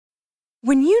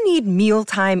When you need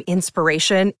mealtime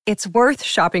inspiration, it's worth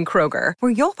shopping Kroger,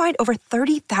 where you'll find over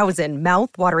 30,000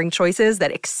 mouth-watering choices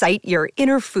that excite your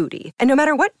inner foodie. And no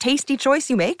matter what tasty choice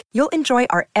you make, you'll enjoy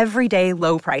our everyday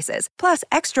low prices, plus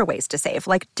extra ways to save,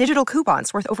 like digital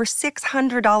coupons worth over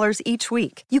 $600 each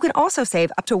week. You can also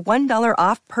save up to $1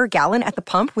 off per gallon at the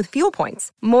pump with fuel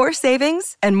points. More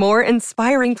savings and more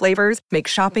inspiring flavors make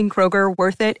shopping Kroger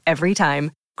worth it every time.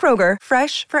 Kroger,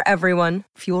 fresh for everyone.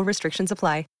 Fuel restrictions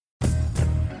apply.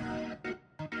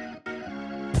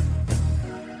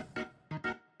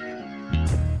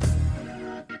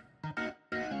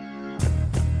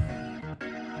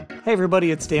 Hey everybody,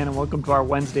 it's Dan and welcome to our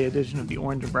Wednesday edition of the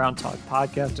Orange and Brown Talk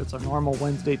podcast. It's our normal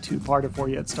Wednesday two-parter for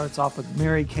you. It starts off with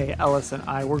Mary Kay Ellis and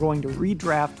I. We're going to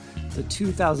redraft the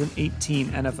 2018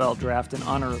 NFL draft in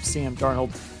honor of Sam Darnold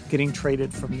getting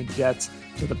traded from the Jets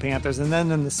to the Panthers. And then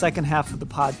in the second half of the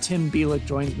pod, Tim Bielik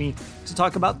joins me to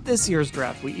talk about this year's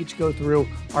draft. We each go through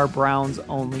our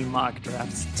Browns-only mock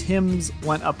drafts. Tim's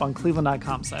went up on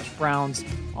cleveland.com/Browns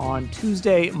on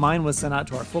Tuesday. Mine was sent out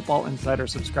to our Football Insider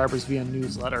subscribers via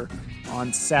newsletter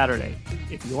on Saturday.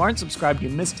 If you aren't subscribed, you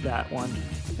missed that one.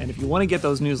 And if you want to get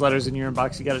those newsletters in your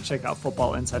inbox, you got to check out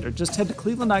Football Insider. Just head to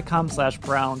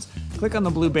cleveland.com/Browns. Click on the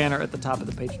blue banner at the top of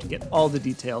the page to get all the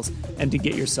details and to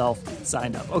get yourself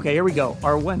signed up. Okay, here we go.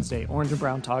 Our Wednesday Orange and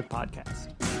Brown Talk podcast.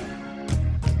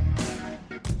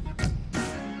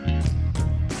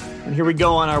 And here we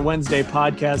go on our Wednesday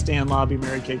podcast. Dan Lobby,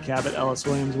 Mary Kay Cabot, Ellis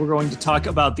Williams. We're going to talk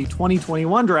about the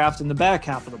 2021 draft in the back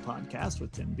half of the podcast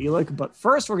with Tim Bielik. But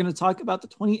first, we're going to talk about the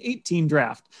 2018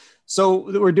 draft.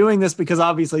 So we're doing this because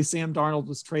obviously Sam Darnold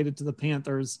was traded to the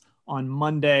Panthers on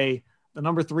Monday. The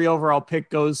number 3 overall pick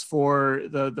goes for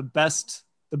the best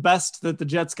that the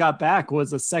Jets got back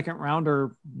was a second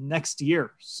rounder next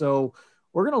year. So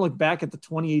we're going to look back at the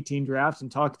 2018 draft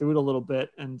and talk through it a little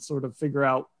bit and sort of figure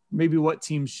out maybe what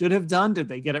teams should have done. Did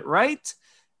they get it right?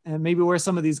 And maybe where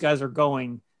some of these guys are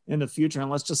going in the future.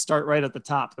 And let's just start right at the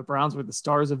top. The Browns were the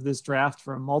stars of this draft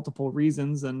for multiple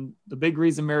reasons. And the big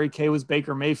reason, Mary Kay, was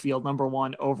Baker Mayfield, number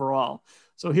 1 overall.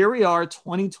 So here we are,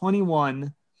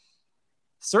 2021.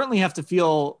 Certainly have to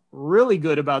feel really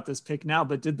good about this pick now,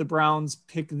 but did the Browns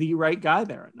pick the right guy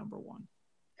there at number 1?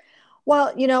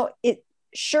 Well, it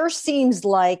sure seems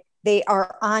like they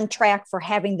are on track for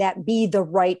having that be the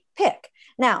right pick.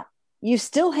 Now, you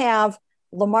still have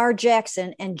Lamar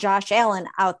Jackson and Josh Allen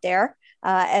out there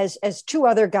as 2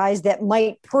 other guys that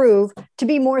might prove to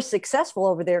be more successful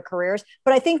over their careers.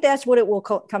 But I think that's what it will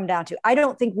come down to. I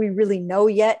don't think we really know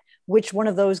yet which one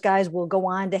of those guys will go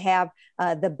on to have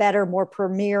the better, more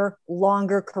premier,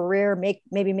 longer career,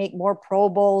 maybe make more Pro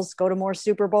Bowls, go to more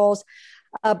Super Bowls.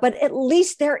 But at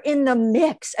least they're in the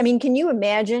mix. I mean, can you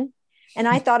imagine? And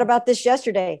I thought about this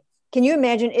yesterday. Can you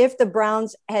imagine if the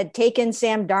Browns had taken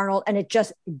Sam Darnold and it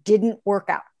just didn't work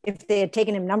out? If they had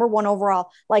taken him number 1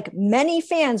 overall, like many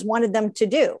fans wanted them to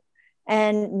do,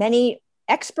 and many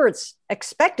experts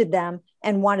expected them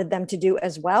and wanted them to do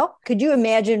as well. Could you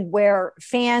imagine where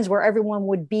everyone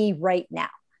would be right now?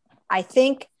 I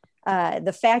think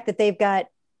the fact that they've got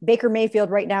Baker Mayfield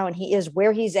right now, and he is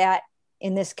where he's at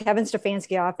in this Kevin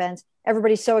Stefanski offense,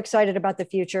 everybody's so excited about the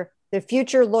future. The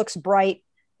future looks bright.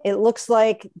 It looks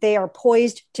like they are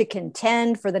poised to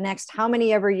contend for the next how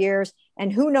many ever years.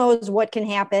 And who knows what can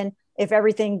happen if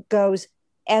everything goes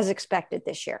as expected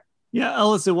this year. Yeah,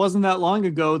 Ellis, it wasn't that long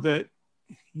ago that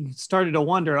you started to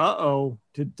wonder,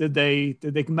 did they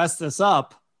mess this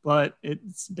up? But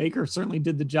Baker certainly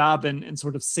did the job and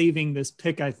sort of saving this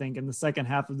pick, I think, in the second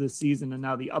half of this season. And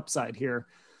now the upside here,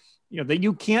 that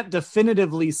you can't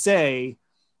definitively say,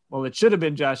 well, it should have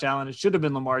been Josh Allen, it should have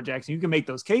been Lamar Jackson. You can make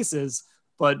those cases,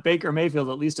 but Baker Mayfield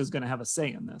at least is going to have a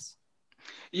say in this.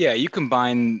 Yeah, you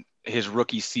combine his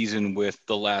rookie season with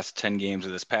the last 10 games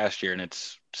of this past year, and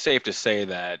it's safe to say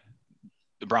that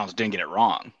the Browns didn't get it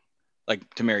wrong.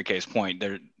 Like to Mary Kay's point,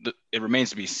 it remains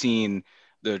to be seen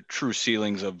the true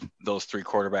ceilings of those 3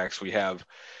 quarterbacks we have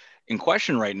in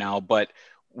question right now. But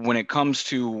when it comes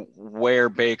to where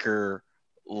Baker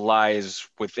lies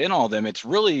within all of them, it's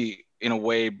really in a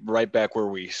way right back where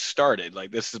we started.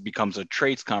 Like this becomes a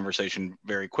traits conversation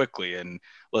very quickly, and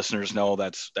listeners know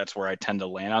that's where I tend to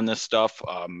land on this stuff.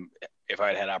 If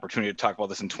I had opportunity to talk about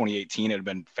this in 2018, it'd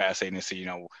been fascinating to see,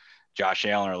 Josh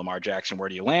Allen or Lamar Jackson, where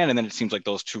do you land? And then it seems like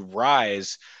those 2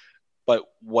 rise. But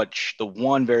the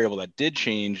one variable that did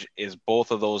change is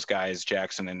both of those guys,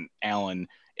 Jackson and Allen,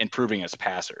 improving as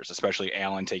passers, especially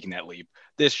Allen taking that leap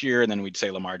this year. And then we'd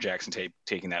say Lamar Jackson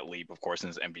taking that leap, of course, in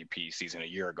his MVP season a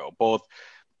year ago. Both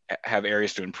have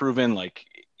areas to improve in. Like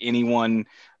anyone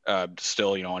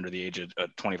still, under the age of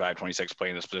 25, 26,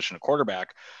 playing this position of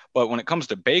quarterback. But when it comes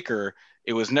to Baker,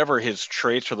 it was never his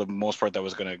traits for the most part that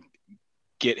was going to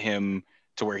get him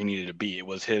to where he needed to be. It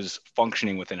was his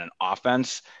functioning within an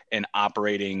offense and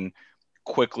operating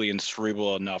quickly and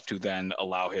cerebral enough to then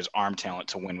allow his arm talent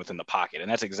to win within the pocket. And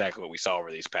that's exactly what we saw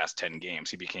over these past 10 games.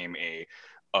 He became a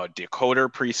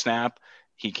decoder pre-snap.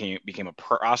 He became a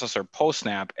processor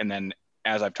post-snap. And then,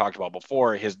 as I've talked about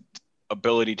before, his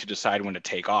ability to decide when to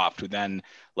take off, to then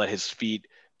let his feet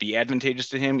be advantageous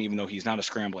to him, even though he's not a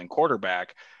scrambling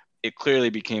quarterback, it clearly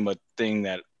became a thing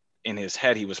that in his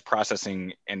head he was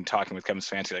processing and talking with Kevin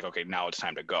Stefanski, like, okay, now it's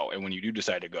time to go. And when you do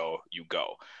decide to go, you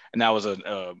go. And that was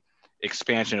a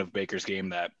expansion of Baker's game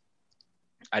that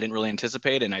I didn't really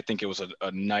anticipate. And I think it was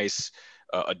a nice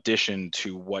addition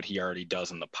to what he already does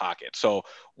in the pocket. So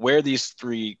where these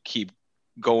three keep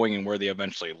going and where they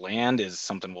eventually land is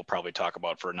something we'll probably talk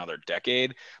about for another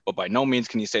decade, but by no means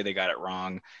can you say they got it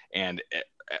wrong. And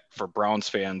for Browns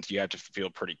fans, you have to feel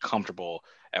pretty comfortable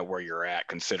at where you're at,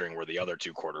 considering where the other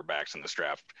two quarterbacks in this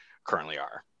draft currently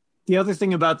are. The other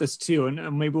thing about this too,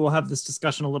 and maybe we'll have this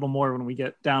discussion a little more when we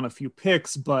get down a few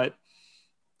picks, but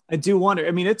I do wonder,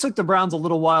 it took the Browns a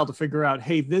little while to figure out,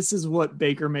 hey, this is what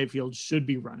Baker Mayfield should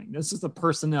be running. This is the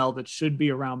personnel that should be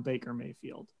around Baker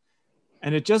Mayfield.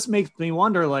 And it just makes me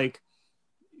wonder, like,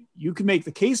 you can make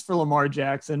the case for Lamar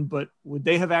Jackson, but would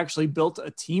they have actually built a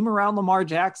team around Lamar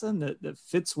Jackson that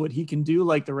fits what he can do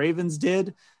like the Ravens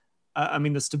did?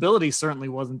 The stability certainly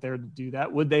wasn't there to do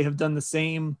that. Would they have done the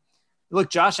same? Look,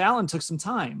 Josh Allen took some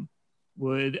time.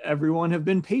 Would everyone have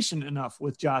been patient enough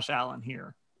with Josh Allen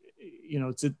here,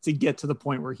 to get to the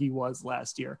point where he was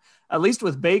last year? At least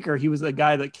with Baker, he was a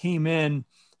guy that came in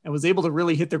and was able to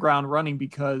really hit the ground running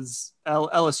because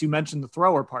Ellis, you mentioned the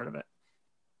thrower part of it.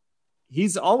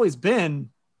 He's always been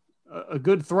a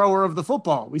good thrower of the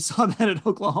football. We saw that at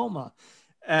Oklahoma.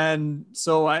 And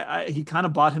so he kind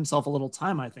of bought himself a little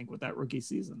time, I think, with that rookie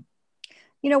season.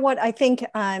 You know what? I think,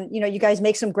 you guys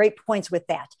make some great points with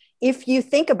that. If you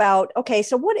think about, okay,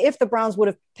 so what if the Browns would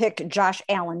have picked Josh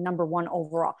Allen number 1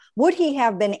 overall? Would he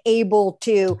have been able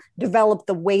to develop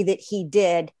the way that he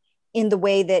did in the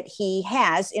way that he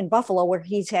has in Buffalo, where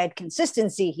he's had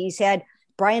consistency? He's had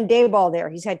Brian Daboll there.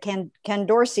 He's had Ken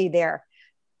Dorsey there.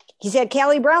 He's had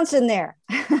Callie Brownson there.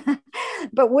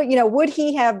 But would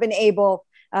he have been able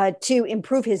to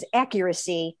improve his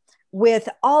accuracy with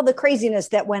all the craziness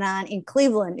that went on in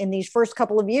Cleveland in these first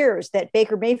couple of years that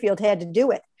Baker Mayfield had to deal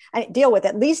with?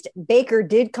 At least Baker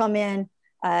did come in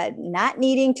not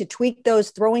needing to tweak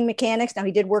those throwing mechanics. Now,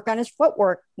 he did work on his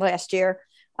footwork last year,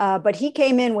 but he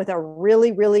came in with a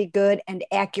really, really good and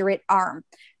accurate arm.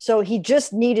 So he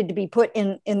just needed to be put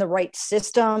in the right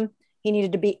system. He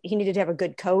needed to have a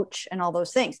good coach and all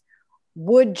those things.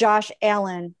 Would Josh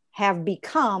Allen have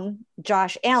become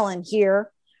Josh Allen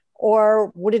here?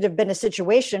 Or would it have been a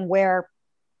situation where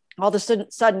all of a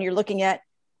sudden you're looking at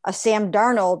a Sam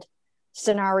Darnold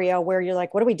scenario where you're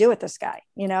like, what do we do with this guy?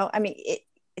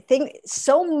 I think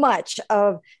so much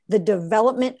of the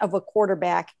development of a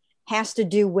quarterback has to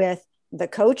do with the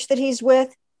coach that he's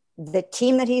with, the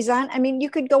team that he's on. You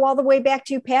could go all the way back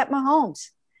to Pat Mahomes.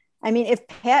 If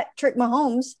Patrick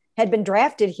Mahomes had been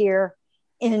drafted here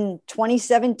in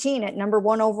 2017 at number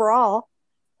 1 overall,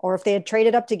 or if they had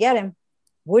traded up to get him,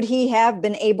 would he have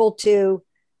been able to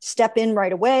step in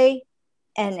right away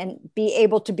and be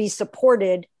able to be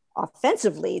supported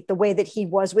offensively the way that he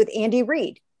was with Andy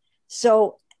Reid?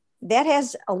 So that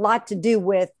has a lot to do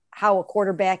with how a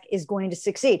quarterback is going to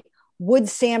succeed. Would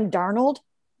Sam Darnold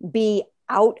be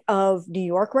out of New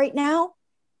York right now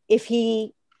if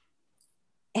he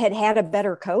had had a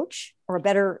better coach or a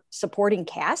better supporting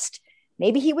cast?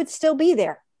 Maybe he would still be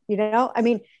there.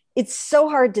 It's so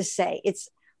hard to say.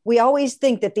 We always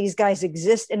think that these guys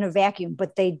exist in a vacuum,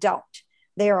 but they don't.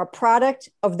 They are a product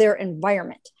of their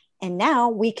environment. And now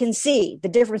we can see the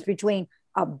difference between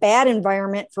a bad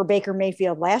environment for Baker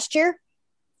Mayfield last year.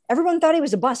 Everyone thought he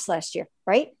was a bust last year,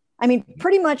 right?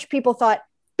 Pretty much people thought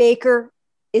Baker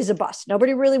is a bust.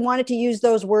 Nobody really wanted to use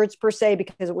those words per se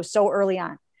because it was so early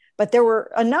on. But there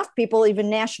were enough people,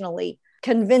 even nationally,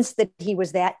 convinced that he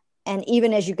was that. And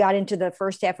even as you got into the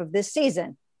first half of this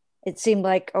season, it seemed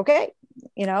like, okay,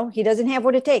 he doesn't have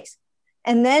what it takes.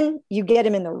 And then you get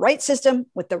him in the right system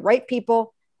with the right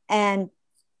people and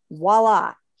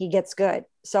voila, he gets good.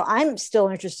 So I'm still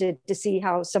interested to see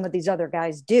how some of these other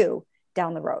guys do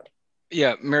down the road.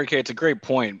 Yeah, Mary Kay, it's a great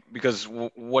point because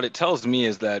what it tells me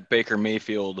is that Baker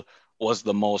Mayfield was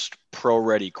the most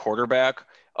pro-ready quarterback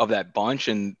of that bunch.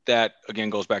 And that, again,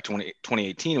 goes back to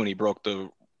 2018 when he broke the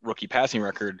rookie passing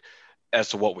record as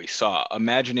to what we saw.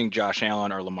 Imagining Josh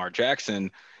Allen or Lamar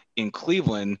Jackson in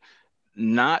Cleveland,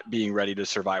 not being ready to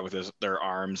survive with their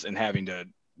arms and having to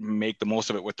make the most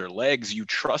of it with their legs. You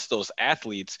trust those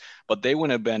athletes, but they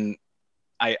wouldn't have been,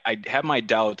 I have my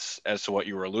doubts as to what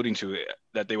you were alluding to,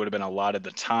 that they would have been allotted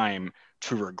the time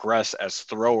to regress as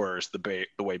throwers the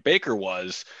way Baker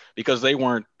was, because they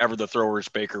weren't ever the throwers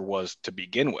Baker was to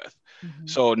begin with. Mm-hmm.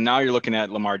 So now you're looking at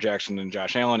Lamar Jackson and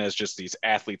Josh Allen as just these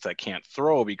athletes that can't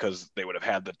throw because they would have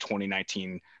had the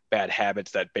 2019 bad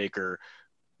habits that Baker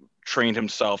trained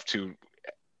himself to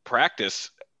practice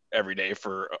every day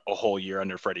for a whole year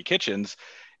under Freddie Kitchens.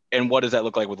 And what does that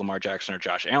look like with Lamar Jackson or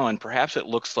Josh Allen? Perhaps it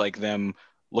looks like them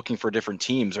looking for different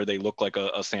teams, or they look like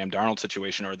a Sam Darnold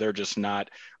situation, or they're just not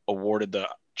awarded the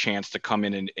chance to come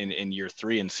in year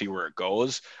 3 and see where it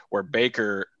goes, where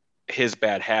Baker, his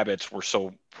bad habits were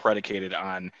so predicated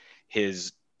on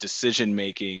his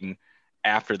decision-making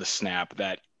after the snap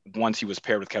that once he was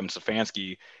paired with Kevin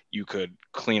Stefanski, you could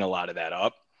clean a lot of that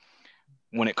up.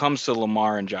 When it comes to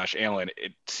Lamar and Josh Allen,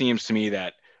 it seems to me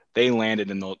that they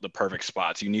landed in the perfect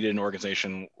spots. You needed an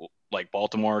organization like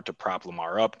Baltimore to prop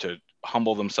Lamar up, to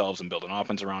humble themselves and build an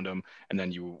offense around him, and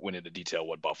then you went into detail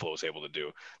what Buffalo was able to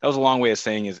do. That was a long way of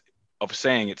saying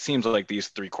it seems like these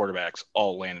 3 quarterbacks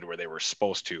all landed where they were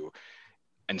supposed to,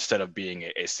 instead of being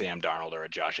a Sam Darnold or a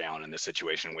Josh Allen in this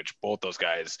situation, which both those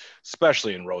guys,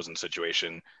 especially in Rosen's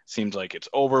situation, seems like it's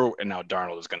over, and now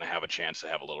Darnold is going to have a chance to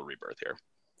have a little rebirth here.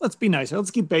 Let's be nice.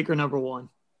 Let's keep Baker number 1.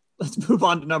 Let's move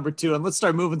on to number 2, and let's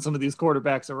start moving some of these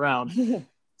quarterbacks around.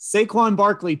 Saquon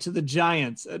Barkley to the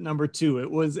Giants at number 2.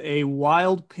 It was a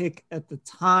wild pick at the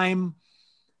time.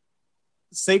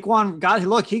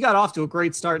 Saquon he got off to a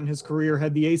great start in his career,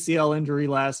 had the ACL injury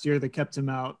last year that kept him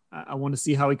out. I want to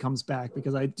see how he comes back,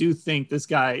 because I do think this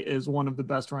guy is one of the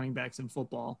best running backs in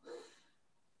football.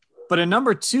 But at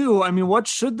number 2, I mean, what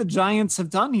should the Giants have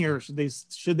done here? Should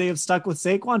they have stuck with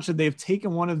Saquon? Should they have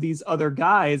taken one of these other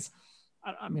guys?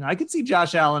 I mean, I could see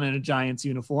Josh Allen in a Giants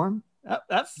uniform.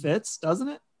 That fits, doesn't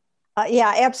it?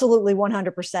 Yeah, absolutely.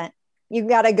 100%. You've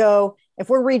got to go. If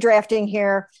we're redrafting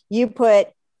here, you put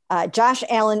Josh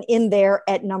Allen in there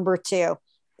at number 2.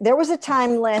 There was a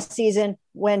time last season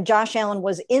when Josh Allen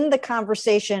was in the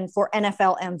conversation for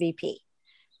NFL MVP.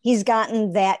 He's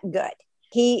gotten that good.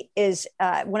 He is,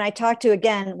 when I talked to the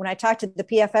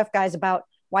PFF guys about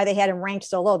why they had him ranked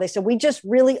so low, they said, we just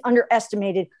really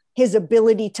underestimated his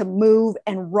ability to move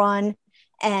and run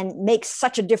and make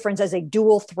such a difference as a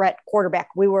dual threat quarterback.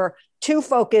 We were too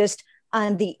focused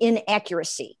on the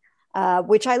inaccuracy,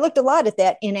 which I looked a lot at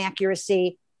that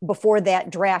inaccuracy before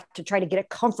that draft to try to get a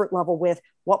comfort level with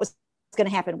what was going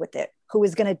to happen with it, who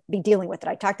was going to be dealing with it.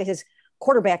 I talked to his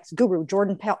quarterbacks guru,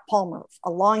 Jordan Palmer,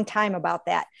 a long time about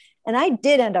that. And I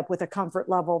did end up with a comfort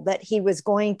level that he was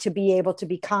going to be able to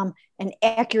become an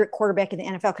accurate quarterback in the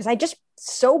NFL, because I just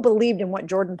so believed in what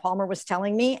Jordan Palmer was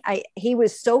telling me. He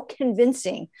was so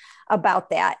convincing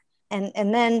about that. And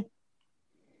then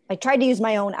I tried to use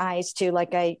my own eyes too,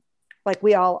 like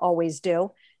we all always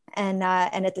do. And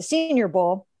at the Senior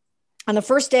Bowl, on the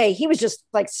first day, he was just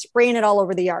like spraying it all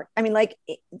over the yard. I mean, like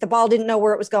the ball didn't know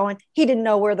where it was going. He didn't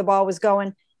know where the ball was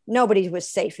going. Nobody was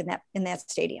safe in that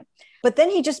stadium. But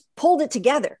then he just pulled it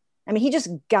together. I mean, he just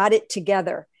got it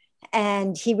together,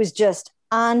 and he was just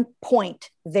on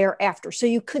point thereafter. So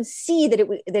you could see that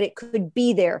it could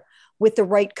be there with the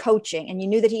right coaching, and you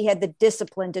knew that he had the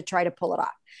discipline to try to pull it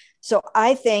off. So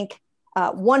I think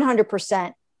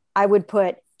 100%, I would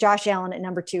put Josh Allen at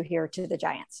number 2 here to the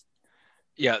Giants.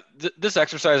 Yeah, this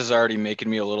exercise is already making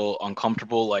me a little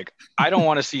uncomfortable. Like, I don't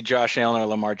want to see Josh Allen or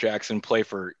Lamar Jackson play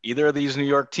for either of these New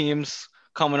York teams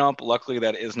coming up. Luckily,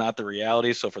 that is not the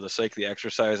reality. So for the sake of the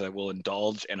exercise, I will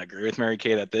indulge and agree with Mary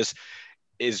Kay that this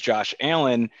is Josh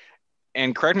Allen.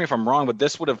 And correct me if I'm wrong, but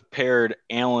this would have paired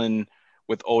Allen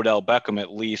with Odell Beckham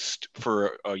at least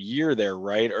for a year there,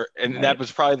 right? Right. That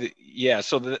was probably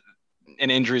and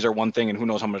injuries are one thing, and who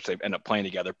knows how much they end up playing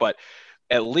together. But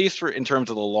at least in terms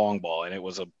of the long ball, and it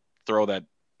was a throw that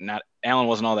Allen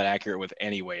wasn't all that accurate with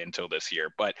anyway until this year.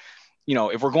 But, you know,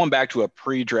 if we're going back to a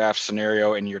pre-draft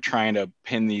scenario and you're trying to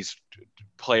pin these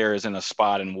players in a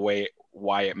spot and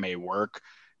why it may work,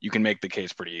 you can make the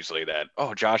case pretty easily that,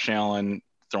 Josh Allen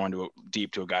throwing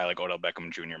deep to a guy like Odell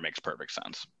Beckham Jr. makes perfect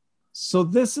sense. So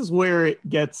this is where it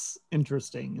gets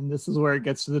interesting, and this is where it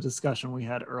gets to the discussion we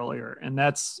had earlier, and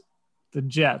that's the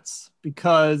Jets,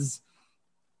 because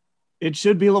it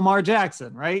should be Lamar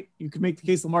Jackson, right? You could make the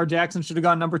case Lamar Jackson should have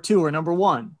gone number 2 or number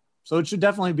 1. So it should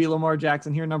definitely be Lamar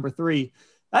Jackson here, number 3.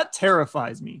 That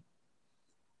terrifies me,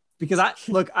 because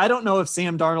I don't know if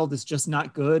Sam Darnold is just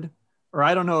not good, or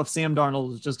I don't know if Sam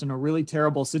Darnold is just in a really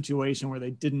terrible situation where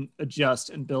they didn't adjust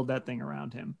and build that thing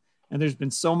around him. and there's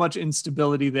been so much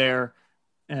instability there.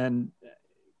 And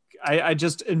I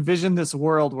just envision this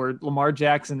world where Lamar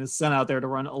Jackson is sent out there to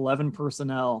run 11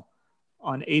 personnel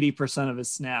on 80% of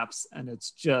his snaps, and it's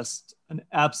just an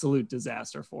absolute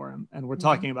disaster for him. And we're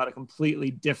talking about a completely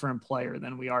different player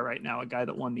than we are right now, a guy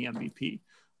that won the MVP.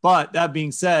 But that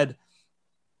being said,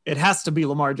 it has to be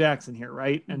Lamar Jackson here,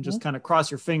 right? And just kind of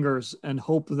cross your fingers and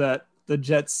hope that the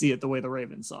Jets see it the way the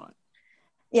Ravens saw it.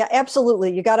 Yeah,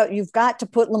 absolutely. You've got to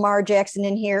put Lamar Jackson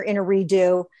in here in a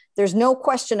redo. There's no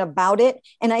question about it.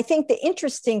 And I think the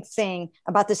interesting thing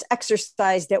about this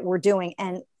exercise that we're doing,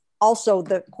 and also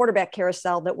the quarterback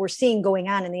carousel that we're seeing going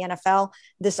on in the NFL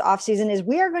this offseason, is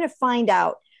we are going to find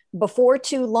out before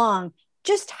too long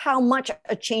just how much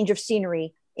a change of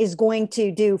scenery is going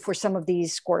to do for some of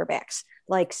these quarterbacks,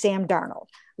 like Sam Darnold,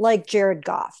 like Jared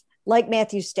Goff, like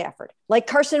Matthew Stafford, like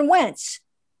Carson Wentz,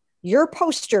 your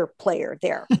poster player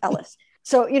there, Ellis.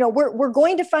 So, we're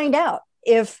going to find out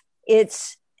if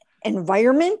it's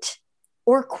environment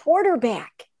or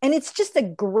quarterback. And it's just a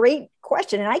great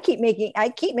question. And I keep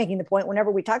making the point whenever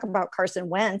we talk about Carson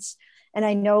Wentz. And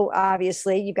I know,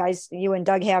 obviously, you and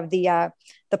Doug have the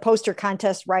poster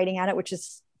contest writing on it, which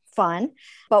is fun.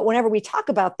 But whenever we talk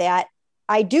about that,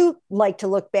 I do like to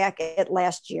look back at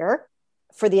last year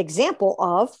for the example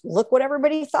of look what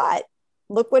everybody thought.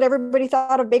 Look what everybody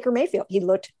thought of Baker Mayfield. He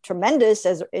looked tremendous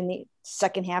as in the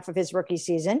second half of his rookie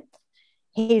season.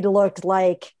 He looked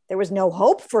like there was no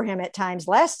hope for him at times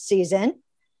last season.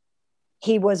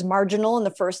 He was marginal in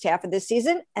the first half of this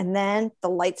season, and then the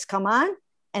lights come on,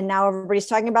 and now everybody's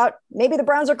talking about maybe the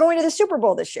Browns are going to the Super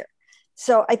Bowl this year.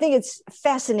 So I think it's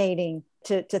fascinating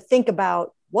to think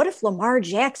about what if Lamar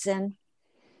Jackson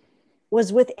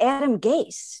was with Adam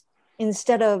Gase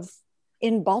instead of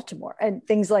in Baltimore and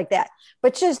things like that.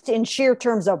 But just in sheer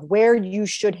terms of where you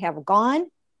should have gone,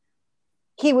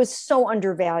 he was so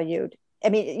undervalued. I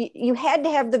mean, you had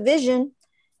to have the vision,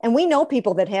 and we know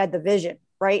people that had the vision,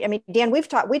 right? I mean, Dan, we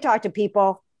talked to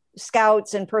people,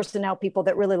 scouts and personnel people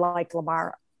that really liked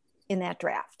Lamar in that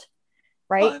draft,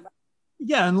 right?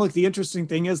 Yeah, and look, the interesting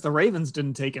thing is the Ravens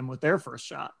didn't take him with their first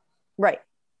shot. Right.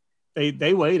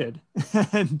 They waited.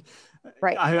 And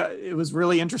right. It was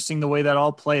really interesting the way that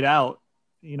all played out.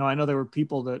 I know there were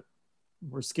people that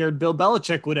were scared Bill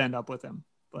Belichick would end up with him,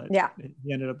 but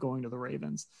he ended up going to the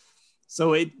Ravens.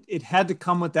 So it had to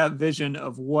come with that vision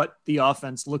of what the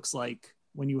offense looks like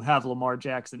when you have Lamar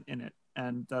Jackson in it.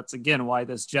 And that's, again, why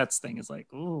this Jets thing is like,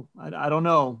 I don't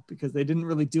know, because they didn't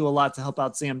really do a lot to help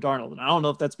out Sam Darnold. And I don't know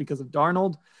if that's because of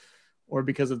Darnold or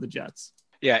because of the Jets.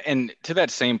 Yeah, and to that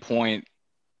same point,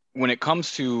 when it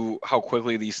comes to how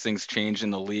quickly these things change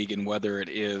in the league and whether it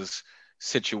is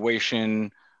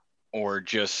situation or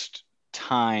just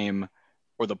time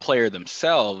or the player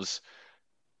themselves,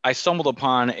 I stumbled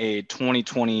upon a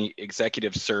 2020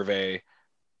 executive survey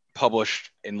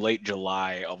published in late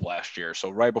July of last year. So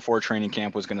right before training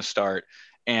camp was going to start.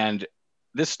 And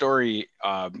this story,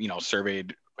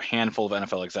 surveyed a handful of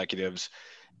NFL executives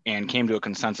and came to a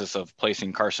consensus of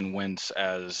placing Carson Wentz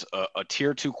as a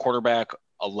tier 2 quarterback,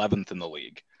 11th in the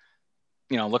league.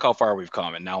 Look how far we've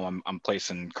come. And now I'm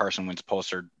placing Carson Wentz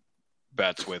poster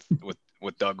bets with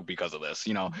Doug because of this.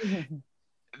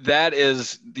 That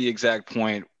is the exact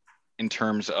point in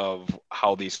terms of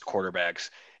how these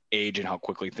quarterbacks age and how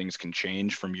quickly things can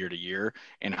change from year to year,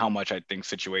 and how much I think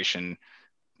situation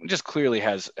just clearly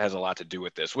has a lot to do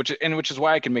with this, which is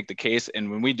why I can make the case. And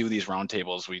when we do these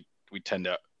roundtables, we tend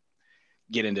to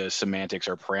get into semantics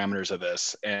or parameters of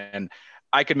this. And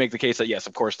I could make the case that, yes,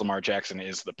 of course, Lamar Jackson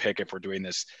is the pick if we're doing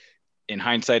this in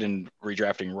hindsight and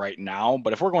redrafting right now.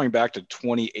 But if we're going back to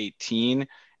 2018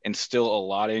 and still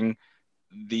allotting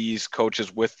these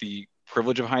coaches with the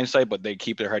privilege of hindsight, but they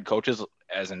keep their head coaches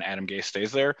as in Adam Gase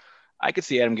stays there, I could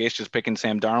see Adam Gase just picking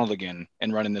Sam Darnold again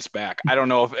and running this back. I don't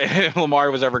know if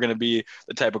Lamar was ever going to be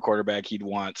the type of quarterback he'd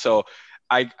want. So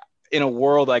in a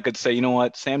world, I could say, you know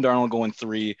what, Sam Darnold going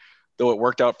 3, though it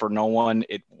worked out for no one,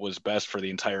 it was best for the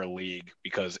entire league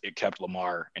because it kept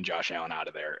Lamar and Josh Allen out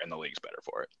of there, and the league's better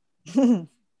for it.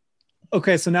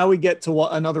 Okay, so now we get to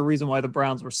another reason why the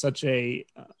Browns were such an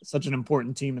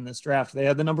important team in this draft. They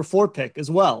had the number 4 pick as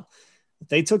well.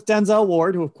 They took Denzel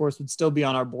Ward, who of course would still be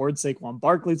on our board. Saquon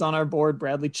Barkley's on our board.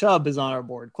 Bradley Chubb is on our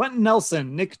board. Quentin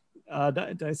Nelson, Nick.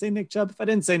 Did I say Nick Chubb? If I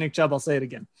didn't say Nick Chubb, I'll say it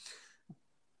again.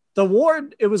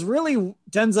 It was really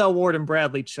Denzel Ward and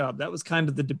Bradley Chubb. That was kind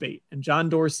of the debate. And John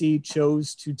Dorsey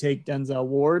chose to take Denzel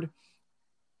Ward.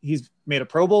 He's made a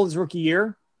Pro Bowl his rookie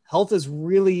year. Health is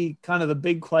really kind of the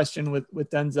big question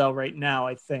with Denzel right now,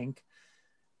 I think.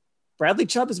 Bradley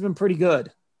Chubb has been pretty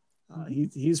good.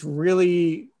 He's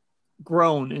really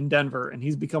grown in Denver, and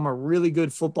he's become a really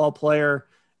good football player,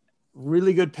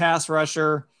 really good pass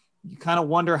rusher. You kind of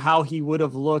wonder how he would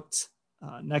have looked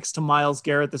next to Myles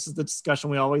Garrett. This is the discussion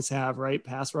we always have, right?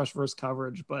 Pass rush versus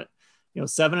coverage. But,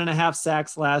 7.5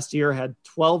 sacks last year, had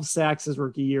 12 sacks his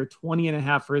rookie year,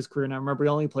 20.5 for his career. And I remember he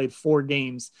only played 4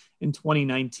 games in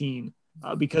 2019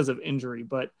 because of injury.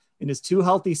 But in his 2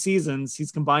 healthy seasons,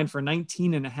 he's combined for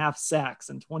 19.5 sacks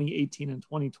in 2018 and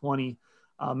 2020.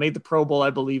 Made the Pro Bowl, I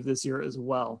believe, this year as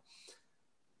well.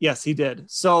 Yes, he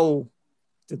did. So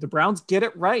did the Browns get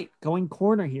it right going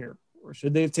corner here? Or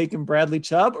should they have taken Bradley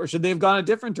Chubb, or should they have gone a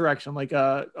different direction, like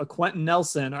a Quentin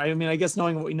Nelson? I mean, I guess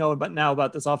knowing what we know about now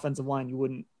about this offensive line, you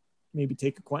wouldn't maybe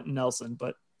take a Quentin Nelson,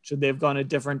 but should they have gone a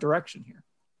different direction here?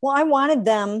 Well, I wanted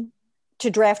them to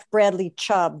draft Bradley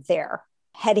Chubb there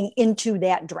heading into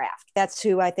that draft. That's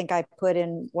who I think I put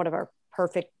in one of our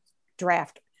perfect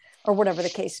draft or whatever the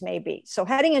case may be. So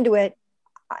heading into it,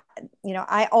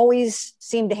 I always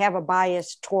seem to have a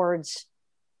bias towards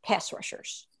pass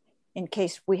rushers, in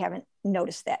case we haven't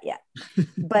noticed that yet.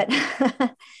 But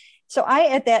so I,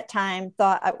 at that time,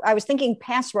 thought I was thinking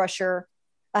pass rusher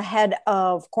ahead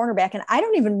of cornerback. And I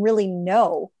don't even really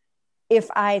know if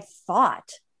I thought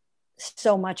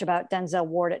so much about Denzel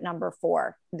Ward at number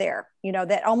 4 there.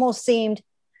 That almost seemed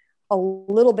a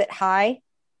little bit high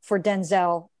for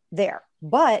Denzel there.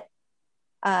 But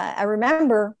I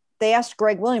remember they asked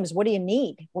Greg Williams, what do you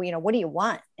need? Well, what do you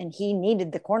want? And he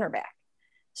needed the cornerback.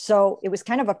 So it was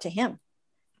kind of up to him.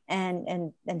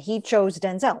 And he chose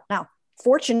Denzel. Now,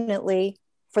 fortunately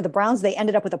for the Browns, they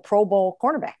ended up with a Pro Bowl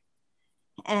cornerback.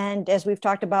 And as we've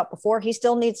talked about before, he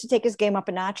still needs to take his game up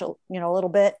a notch, a little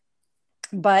bit.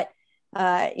 But,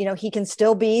 he can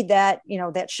still be that,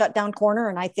 that shutdown corner.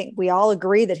 And I think we all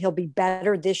agree that he'll be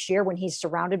better this year when he's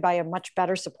surrounded by a much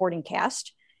better supporting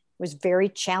cast. It was very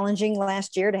challenging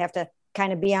last year to have to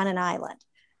kind of be on an island.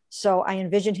 So I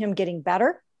envision him getting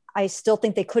better. I still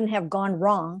think they couldn't have gone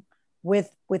wrong with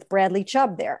Bradley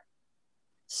Chubb there.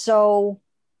 So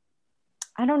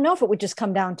I don't know if it would just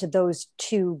come down to those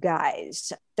 2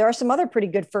 guys. There are some other pretty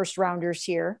good first rounders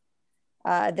here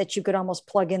that you could almost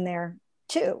plug in there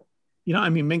too.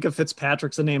 Minkah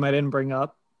Fitzpatrick's a name I didn't bring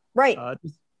up. Right.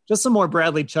 Just some more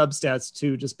Bradley Chubb stats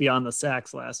too, just beyond the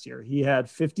sacks last year. He had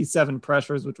 57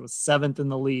 pressures, which was 7th in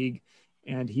the league.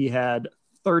 And he had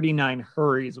 39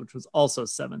 hurries, which was also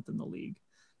 7th in the league.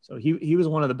 So he was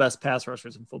one of the best pass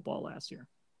rushers in football last year.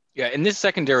 Yeah, and this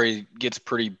secondary gets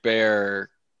pretty bare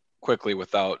quickly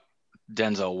without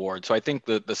Denzel Ward. So I think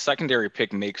the secondary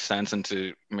pick makes sense, and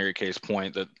to Mary Kay's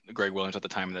point that Greg Williams at the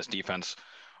time in this defense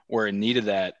where it needed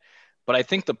that. But I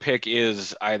think the pick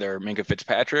is either Minkah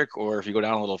Fitzpatrick, or if you go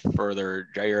down a little further,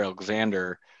 Jaire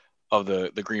Alexander of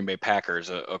the Green Bay Packers,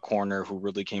 a corner who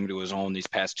really came to his own these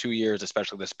past 2 years,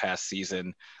 especially this past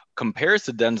season. Compares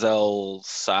to Denzel's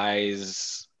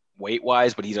size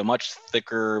weight-wise, but he's a much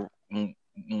thicker,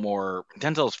 more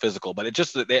Denzel's physical, but it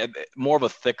just more of a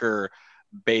thicker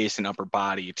base and upper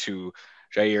body to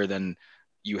Jaire than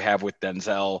you have with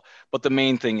Denzel. But the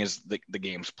main thing is the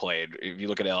games played. If you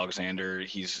look at Alexander,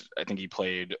 I think he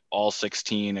played all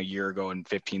 16 a year ago and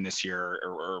 15 this year,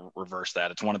 or reverse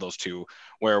that. It's one of those two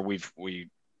where it's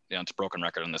a broken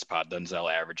record on this pod.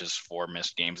 Denzel averages 4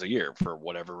 missed games a year for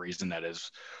whatever reason. That is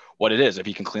what it is. If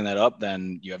he can clean that up,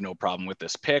 then you have no problem with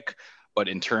this pick. But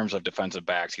in terms of defensive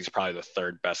backs, he's probably the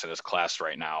 3rd best in his class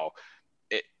right now.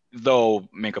 Though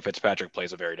Minkah Fitzpatrick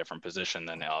plays a very different position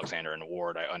than Alexander and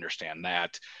Ward, I understand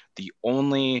that. The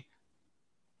only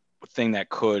thing that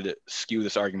could skew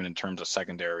this argument in terms of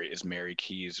secondary is Mary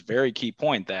Key's very key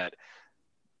point that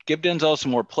give Denzel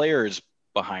some more players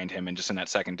behind him and just in that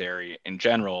secondary in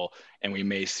general, and we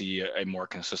may see a more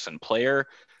consistent player.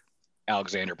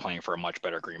 Alexander playing for a much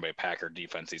better Green Bay Packer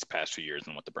defense these past 2 years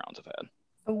than what the Browns have had.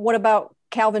 What about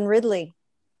Calvin Ridley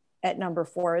at number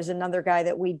 4 is another guy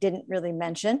that we didn't really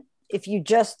mention. If you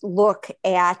just look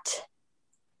at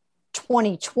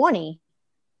 2020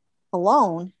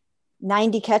 alone,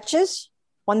 90 catches,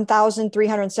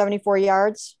 1,374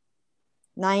 yards,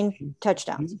 9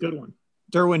 touchdowns. He's a good one.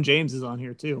 Derwin James is on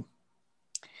here too.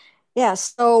 Yeah.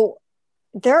 So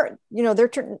there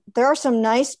are some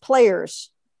nice players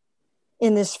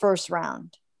in this first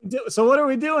round. So what are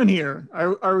we doing here?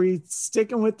 Are we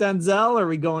sticking with Denzel? Are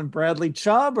we going Bradley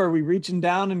Chubb? Are we reaching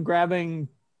down and grabbing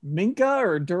Minkah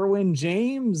or Derwin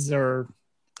James or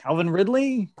Calvin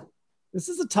Ridley? This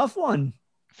is a tough one.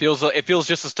 It feels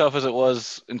just as tough as it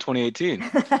was in 2018.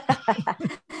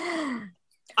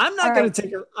 I'm not going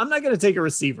to take a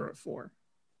receiver at 4.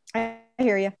 I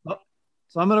hear you.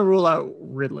 So I'm going to rule out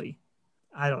Ridley.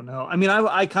 I don't know. I mean,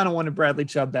 I kind of wanted Bradley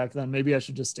Chubb back then. Maybe I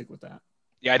should just stick with that.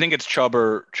 Yeah, I think it's Chubb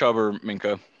or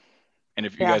Minka. And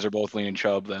if you Yeah. guys are both leaning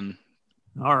Chubb, then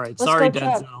All right. Let's Sorry, go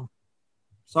Chubb. Denzel.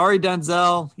 Sorry,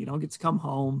 Denzel. You don't get to come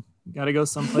home. You got to go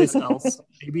someplace else.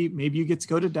 Maybe you get to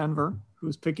go to Denver,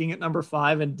 who's picking at number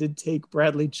 5 and did take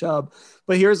Bradley Chubb.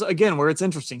 But here's again where it's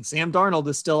interesting. Sam Darnold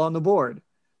is still on the board.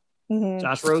 Mhm.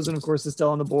 Josh Rosen, of course, is still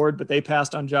on the board, but they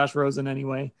passed on Josh Rosen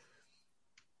anyway.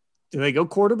 Do they go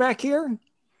quarterback here?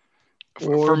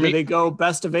 Or do they go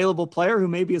best available player who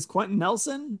maybe is Quentin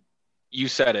Nelson? You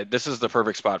said it. This is the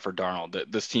perfect spot for Darnold.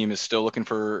 This team is still looking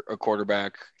for a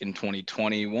quarterback in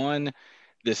 2021.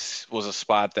 This was a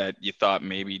spot that you thought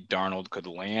maybe Darnold could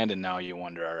land, and now you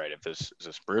wonder, all right, if is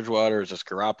this Bridgewater, is this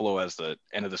Garoppolo, as the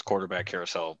end of this quarterback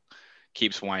carousel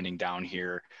keeps winding down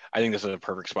here. I think this is a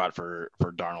perfect spot for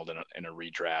Darnold in a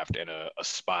redraft, and a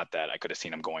spot that I could have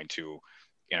seen him going to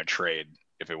in a trade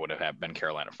if it would have been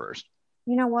Carolina first.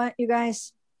 You know what, you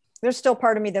guys? There's still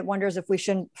part of me that wonders if we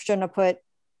shouldn't have put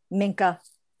Minka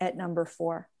at number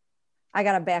 4. I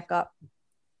got to back up.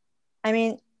 I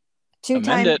mean,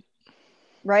 2-time,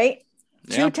 right?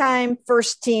 Yeah. 2-time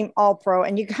first team All Pro,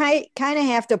 and you kind of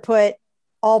have to put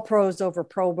All Pros over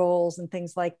Pro Bowls and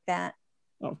things like that.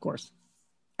 Oh, of course.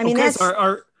 I mean, that's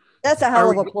a hell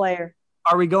of a player.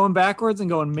 Are we going backwards and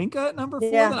going Minka at number 4?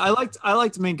 Yeah. Then I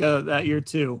liked Minka that year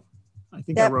too. I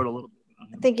think I wrote a little bit on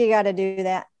him. I think you got to do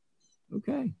that.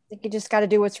 Okay. I think you just got to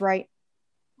do what's right.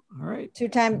 All right.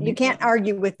 2-time, you can't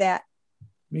argue with that.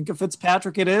 Minka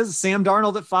Fitzpatrick it is. Sam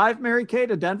Darnold at 5, Mary Kay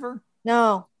to Denver?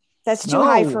 No, that's too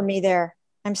high for me there.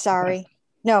 I'm sorry.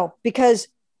 No, because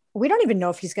we don't even know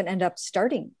if he's going to end up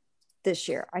starting this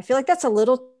year. I feel like that's a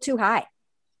little too high.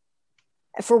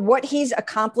 For what he's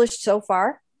accomplished so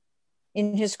far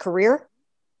in his career,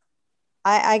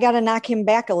 I got to knock him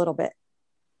back a little bit.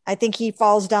 I think he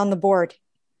falls down the board.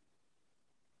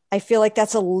 I feel like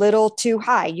that's a little too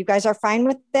high. You guys are fine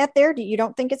with that there? You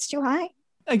don't think it's too high?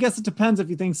 I guess it depends if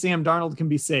you think Sam Darnold can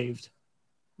be saved,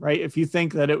 right? If you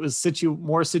think that it was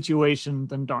more situation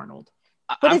than Darnold.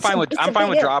 I'm fine with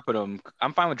dropping him.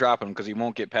 I'm fine with dropping him because he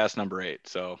won't get past number 8.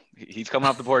 So he's coming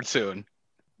off the board soon.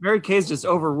 Mary Kay's just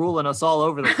overruling us all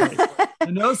over the place.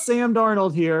 No Sam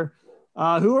Darnold here.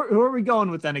 Who are we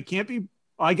going with then? It can't be.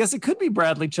 I guess it could be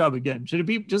Bradley Chubb again. Should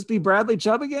it just be Bradley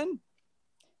Chubb again?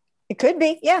 It could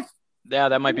be, yeah. Yeah,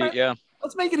 that might be, yeah.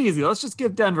 Let's make it easy. Let's just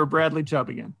give Denver Bradley Chubb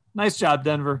again. Nice job,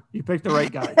 Denver. You picked the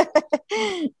right guy.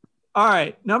 All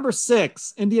right, number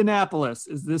 6, Indianapolis.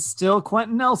 Is this still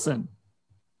Quentin Nelson?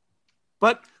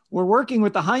 But we're working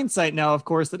with the hindsight now, of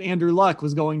course, that Andrew Luck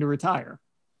was going to retire.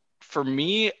 For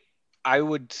me, I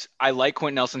like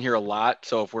Quentin Nelson here a lot.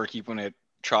 So if we're keeping it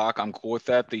chalk, I'm cool with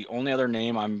that. The only other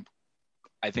name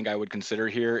I think I would consider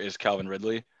here is Calvin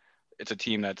Ridley. It's a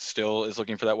team that still is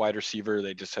looking for that wide receiver.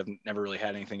 They just have never really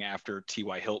had anything after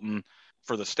T.Y. Hilton.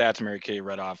 For the stats Mary Kay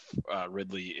read off,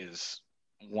 Ridley is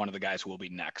one of the guys who will be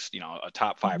next, a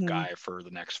top 5 guy for the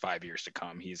next 5 years to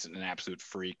come. He's an absolute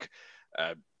freak,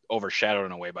 overshadowed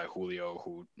in a way by Julio,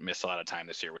 who missed a lot of time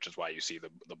this year, which is why you see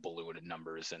the balloon in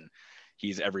numbers. And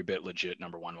he's every bit legit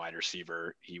number 1 wide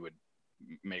receiver. He would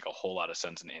make a whole lot of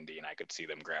sense in Indy, and I could see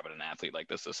them grabbing an athlete like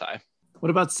this high. What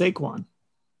about Saquon?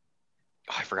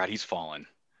 Oh, I forgot he's fallen.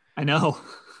 I know.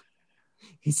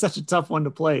 He's such a tough one to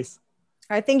place.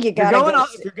 I think you got to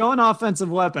if you're going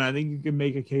offensive weapon, I think you can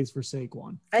make a case for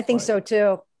Saquon. I think so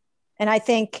too. And I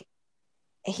think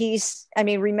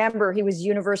remember, he was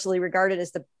universally regarded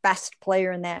as the best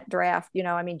player in that draft,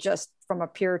 just from a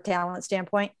pure talent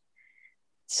standpoint.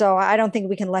 So I don't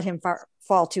think we can let him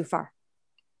fall too far.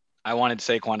 I wanted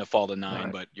Saquon to fall to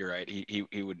 9, but you're right.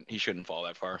 He shouldn't fall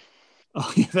that far.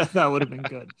 Oh, yeah, that would have been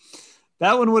good.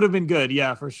 That one would have been good.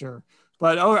 Yeah, for sure.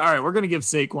 But all right, we're going to give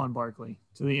Saquon Barkley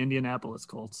to the Indianapolis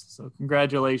Colts. So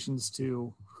congratulations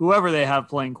to whoever they have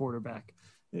playing quarterback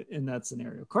in that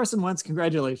scenario. Carson Wentz,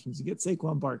 congratulations. You get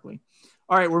Saquon Barkley.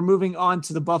 All right, we're moving on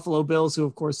to the Buffalo Bills, who,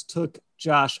 of course, took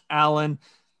Josh Allen.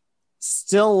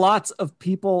 Still lots of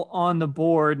people on the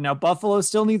board. Now, Buffalo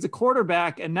still needs a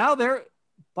quarterback, and now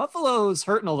Buffalo's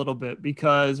hurting a little bit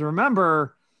because,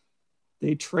 remember,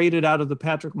 they traded out of the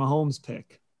Patrick Mahomes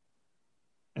pick.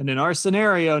 And in our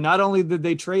scenario, not only did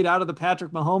they trade out of the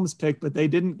Patrick Mahomes pick, but they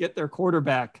didn't get their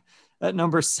quarterback at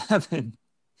number 7.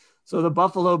 So the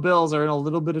Buffalo Bills are in a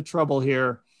little bit of trouble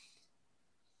here.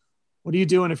 What are you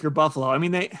doing if you're Buffalo? I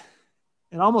mean, it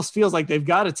almost feels like they've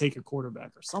got to take a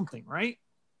quarterback or something, right?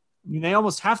 I mean, they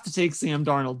almost have to take Sam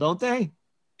Darnold, don't they?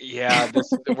 Yeah,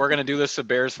 we're going to do this to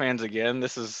Bears fans again.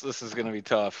 This is going to be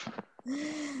tough.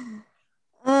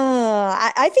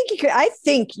 I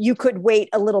think you could wait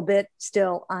a little bit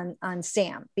still on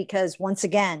Sam, because once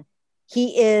again,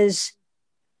 he is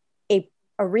a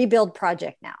rebuild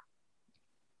project now.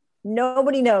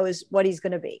 nobody knows what he's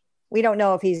going to be. We don't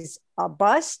know if he's a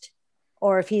bust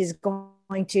or if he's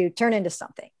going to turn into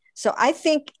something. So I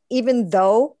think even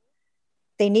though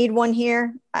they need one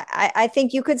here, I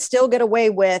think you could still get away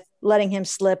with letting him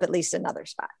slip at least another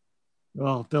spot.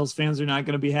 Well, Bills fans are not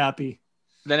going to be happy.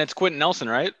 Then it's Quentin Nelson,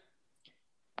 right?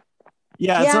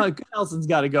 Yeah, it's not, Nelson's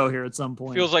got to go here at some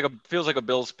point. Feels like a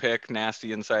Bills pick,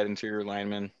 nasty inside interior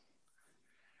lineman.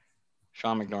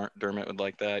 Sean McDermott would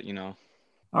like that, you know.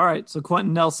 All right, so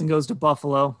Quentin Nelson goes to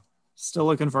Buffalo. Still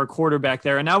looking for a quarterback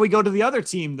there. And now we go to the other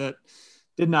team that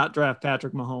did not draft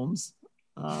Patrick Mahomes.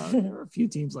 There are a few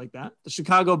teams like that. The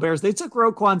Chicago Bears, they took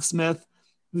Roquan Smith,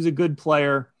 who's a good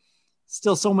player.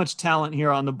 Still so much talent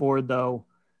here on the board, though.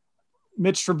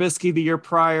 Mitch Trubisky the year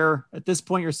prior. At this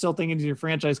point, you're still thinking he's your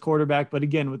franchise quarterback. But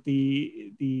again, with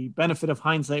the benefit of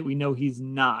hindsight, we know he's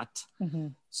not. Mm-hmm.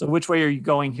 So which way are you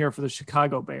going here for the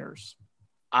Chicago Bears?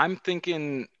 I'm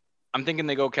thinking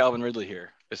they go Calvin Ridley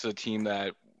here. This is a team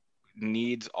that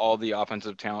needs all the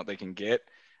offensive talent they can get.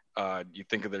 You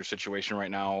think of their situation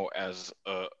right now as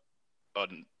a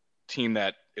team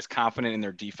that is confident in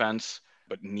their defense,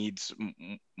 but needs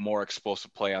more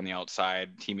explosive play on the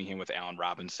outside, teaming him with Allen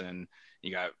Robinson.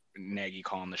 You got Nagy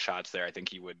calling the shots there. I think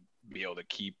he would be able to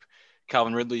keep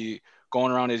Calvin Ridley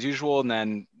going around as usual. And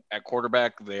then at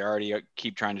quarterback, they already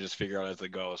keep trying to just figure out as they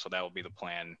go. So that will be the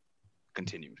plan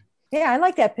continued. Yeah, I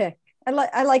like that pick.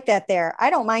 I like that there. I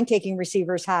don't mind taking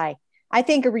receivers high. I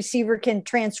think a receiver can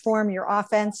transform your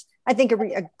offense. I think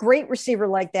a great receiver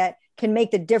like that can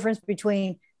make the difference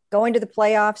between going to the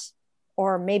playoffs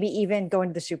or maybe even going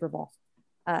to the Super Bowl.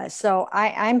 So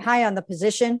I'm high on the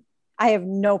position. I have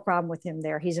no problem with him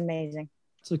there. He's amazing.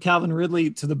 So Calvin Ridley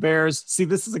to the Bears. See,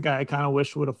 this is a guy I kind of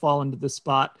wish would have fallen to this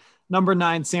spot. Number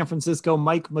 9, San Francisco,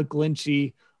 Mike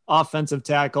McGlinchey, offensive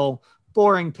tackle.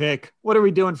 Boring pick. What are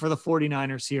we doing for the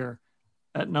 49ers here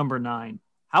at number 9?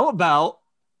 How about,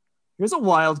 here's a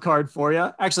wild card for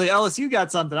you. Actually, Ellis, you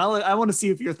got something. I want to see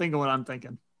if you're thinking what I'm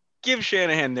thinking. Give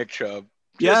Shanahan Nick Chubb.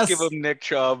 Yes. Give him Nick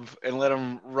Chubb and let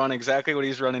him run exactly what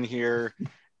he's running here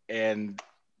and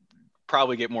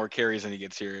probably get more carries than he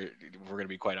gets here. We're going to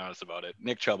be quite honest about it.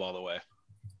 Nick Chubb all the way.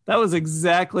 That was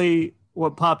exactly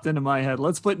what popped into my head.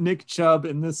 Let's put Nick Chubb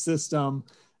in this system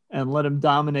and let him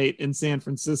dominate in San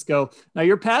Francisco. Now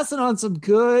you're passing on some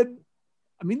good.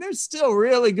 I mean, there's still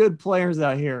really good players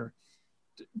out here.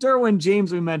 Derwin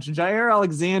James, we mentioned. Jair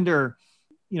Alexander,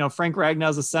 Frank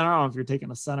Ragnow's a center. I don't know if you're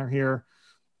taking a center here.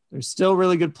 There's still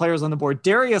really good players on the board.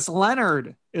 Darius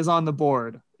Leonard is on the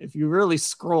board. If you really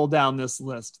scroll down this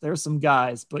list, there's some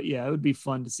guys, but yeah, it would be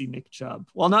fun to see Nick Chubb.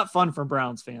 Well, not fun for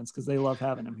Browns fans because they love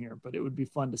having him here, but it would be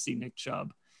fun to see Nick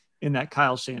Chubb in that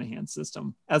Kyle Shanahan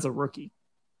system as a rookie.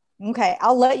 Okay.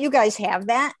 I'll let you guys have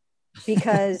that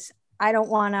because I don't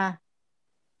want to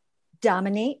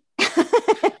dominate.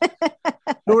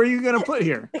 Who are you going to put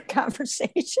here? The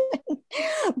conversation.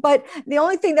 But the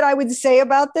only thing that I would say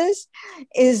about this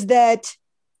is that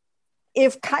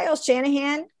if Kyle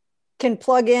Shanahan can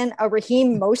plug in a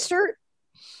Raheem Mostert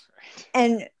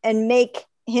and make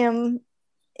him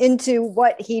into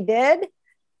what he did,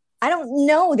 I don't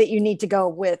know that you need to go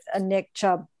with a Nick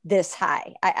Chubb this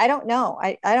high. I don't know.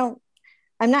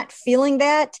 I'm not feeling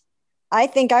that. I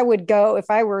think I would go, if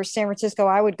I were San Francisco,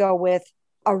 I would go with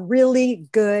a really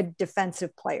good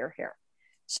defensive player here.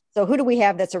 So who do we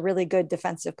have that's a really good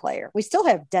defensive player? We still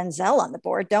have Denzel on the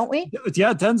board, don't we?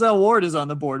 Yeah, Denzel Ward is on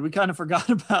the board. We kind of forgot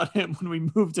about him when we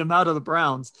moved him out of the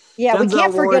Browns. Yeah, Denzel we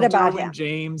can't forget about Derwin him.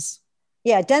 James.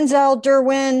 Yeah, Denzel,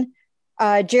 Derwin,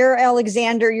 Jair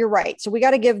Alexander, you're right. So we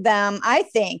got to give them, I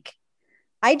think,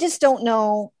 I just don't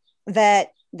know that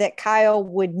Kyle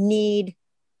would need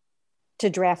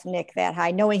to draft Nick that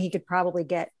high, knowing he could probably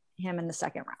get him in the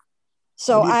second round.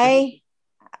 So I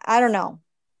don't know.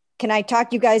 Can I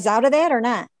talk you guys out of that or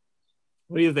not?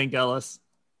 What do you think, Ellis?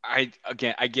 I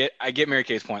get Mary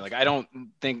Kay's point. Like, I don't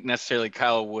think necessarily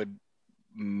Kyle would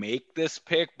make this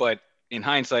pick, but in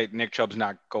hindsight, Nick Chubb's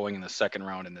not going in the second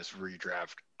round in this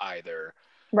redraft either.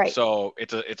 Right. So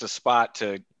it's a spot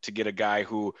to get a guy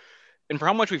who, and for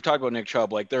how much we've talked about Nick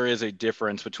Chubb, like there is a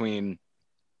difference between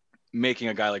making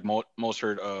a guy like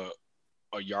Mostert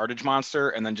a yardage monster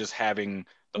and then just having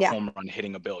the home run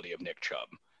hitting ability of Nick Chubb.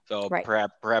 So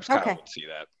perhaps Kyle would see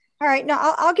that. All right. No,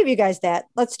 I'll give you guys that.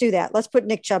 Let's do that. Let's put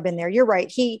Nick Chubb in there. You're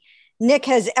right. Nick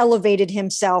has elevated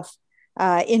himself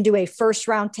into a first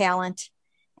round talent,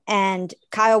 and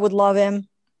Kyle would love him.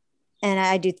 And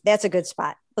I do. That's a good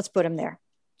spot. Let's put him there.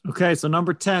 Okay. So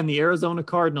number 10, the Arizona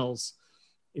Cardinals,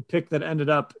 a pick that ended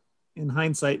up in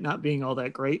hindsight not being all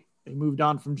that great. They moved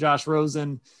on from Josh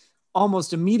Rosen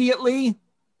almost immediately.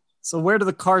 So where do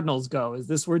the Cardinals go? Is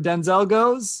this where Denzel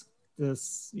goes?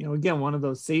 this, again, one of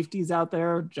those safeties out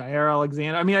there, Jair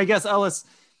Alexander. I mean, I guess, Ellis,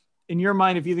 in your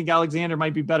mind, if you think Alexander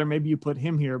might be better, maybe you put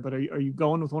him here, but are you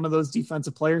going with one of those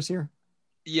defensive players here?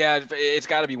 Yeah, it's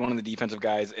got to be one of the defensive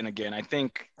guys. And again, I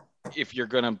think if you're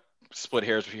going to split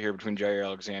hairs here between Jair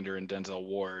Alexander and Denzel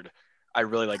Ward, I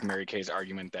really like Mary Kay's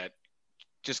argument that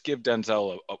just give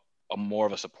Denzel a more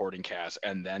of a supporting cast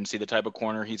and then see the type of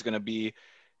corner he's going to be.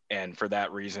 And for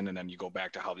that reason, and then you go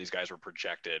back to how these guys were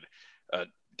projected,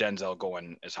 Denzel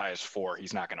going as high as 4,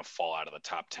 he's not going to fall out of the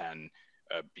top 10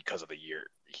 because of the year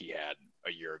he had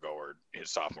a year ago or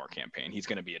his sophomore campaign. He's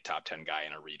going to be a top 10 guy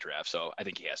in a redraft. So I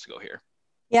think he has to go here.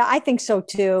 Yeah, I think so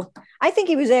too. I think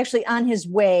he was actually on his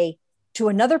way to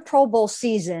another Pro Bowl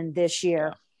season this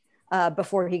year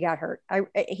before he got hurt.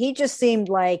 He just seemed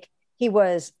like he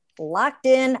was locked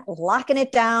in, locking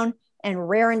it down, and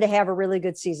raring to have a really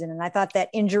good season. And I thought that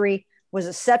injury was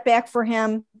a setback for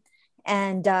him.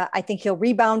 And I think he'll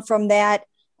rebound from that.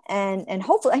 And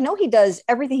hopefully, I know he does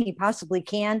everything he possibly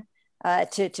can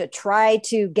to try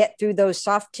to get through those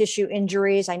soft tissue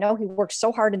injuries. I know he works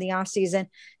so hard in the off season.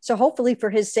 So hopefully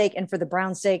for his sake and for the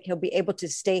Browns' sake, he'll be able to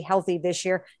stay healthy this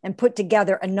year and put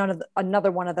together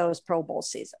another one of those Pro Bowl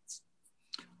seasons.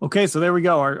 Okay, so there we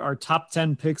go. Our top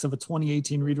 10 picks of a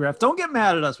 2018 redraft. Don't get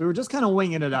mad at us. We were just kind of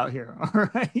winging it out here. All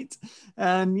right.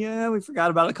 And yeah, we forgot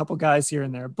about a couple guys here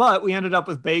and there, but we ended up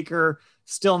with Baker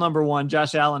still number 1,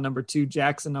 Josh Allen number 2,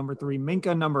 Jackson number 3,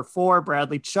 Minka number 4,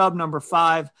 Bradley Chubb number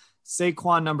 5,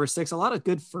 Saquon number 6. A lot of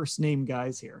good first name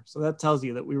guys here. So that tells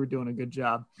you that we were doing a good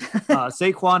job.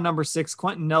 Saquon number 6,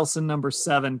 Quentin Nelson number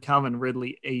 7, Calvin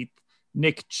Ridley 8th,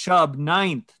 Nick Chubb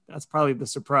 9th. That's probably the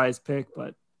surprise pick,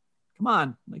 but come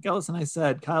on, like Ellis and I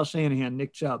said, Kyle Shanahan,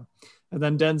 Nick Chubb, and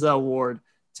then Denzel Ward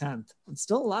 10th. And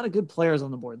still a lot of good players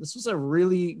on the board. This was a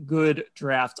really good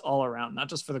draft all around, not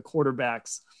just for the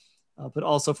quarterbacks, but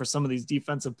also for some of these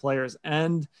defensive players.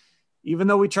 And even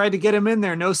though we tried to get him in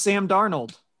there, no Sam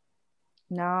Darnold.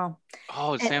 No.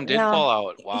 Oh, Sam did fall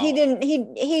out. Wow. He didn't.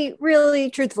 He really,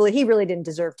 truthfully, he really didn't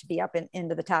deserve to be up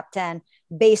into the top 10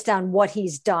 based on what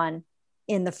he's done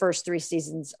in the first 3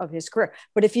 seasons of his career.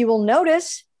 But if you will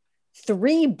notice,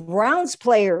 3 Browns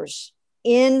players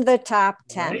in the top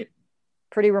 10. Right.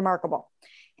 Pretty remarkable.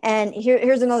 And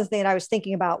here's another thing that I was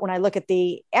thinking about when I look at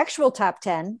the actual top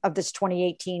 10 of this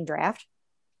 2018 draft.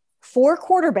 4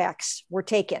 quarterbacks were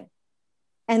taken.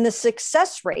 And the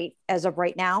success rate as of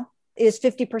right now is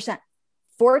 50%.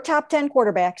 4 top 10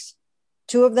 quarterbacks.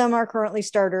 2 of them are currently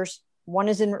starters. 1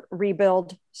 is in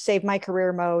rebuild, save my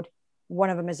career mode. 1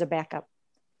 of them is a backup.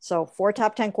 So 4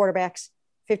 top 10 quarterbacks,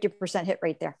 50% hit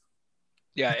rate there.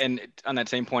 Yeah, and on that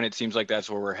same point, it seems like that's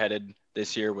where we're headed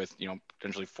this year with,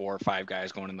 potentially 4 or 5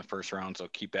 guys going in the first round. So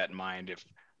keep that in mind if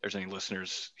there's any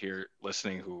listeners here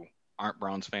listening who aren't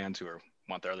Browns fans who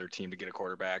want their other team to get a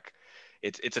quarterback.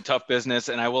 It's a tough business.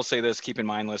 And I will say this, keep in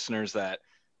mind, listeners, that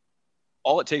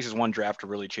all it takes is one draft to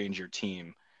really change your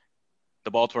team.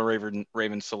 The Baltimore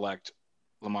Ravens select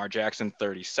Lamar Jackson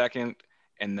 32nd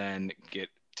and then get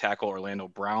tackle Orlando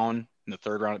Brown in the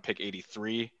 3rd round at pick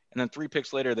 83. And then 3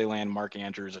 picks later, they land Mark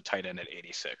Andrews, a tight end, at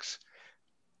 86.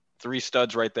 3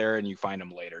 studs right there, and you find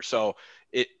them later. So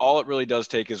all it really does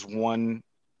take is one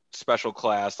special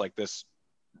class like this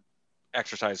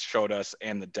exercise showed us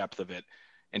and the depth of it.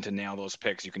 And to nail those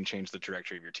picks, you can change the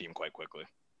trajectory of your team quite quickly.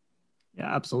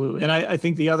 Yeah, absolutely. And I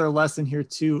think the other lesson here,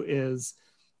 too, is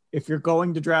if you're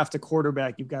going to draft a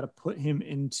quarterback, you've got to put him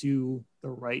into the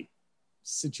right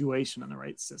situation and the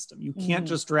right system. You can't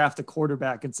just draft a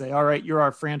quarterback and say, all right, you're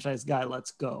our franchise guy,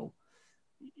 let's go.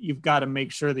 You've got to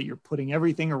make sure that you're putting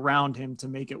everything around him to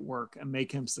make it work and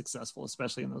make him successful,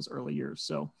 especially in those early years.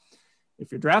 So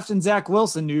if you're drafting Zach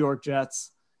Wilson, New York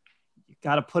Jets, you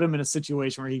got to put him in a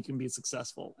situation where he can be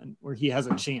successful and where he has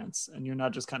a chance. And you're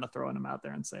not just kind of throwing him out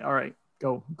there and say, all right,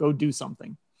 go do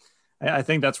something. I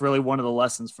think that's really one of the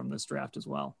lessons from this draft as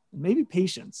well. And maybe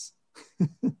patience.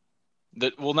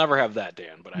 That we'll never have that,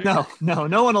 Dan. But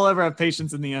no one will ever have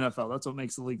patience in the NFL. That's what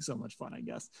makes the league so much fun, I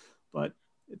guess. But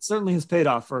it certainly has paid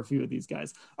off for a few of these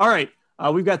guys. All right,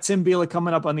 we've got Tim Bielek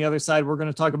coming up on the other side. We're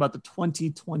going to talk about the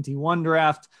 2021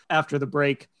 draft after the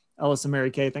break. Ellis and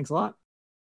Mary Kay, thanks a lot.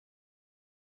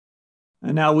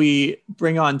 And now we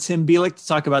bring on Tim Bielek to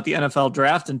talk about the NFL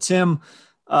draft. And Tim,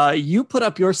 you put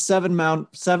up your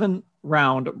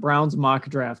 7-round Browns mock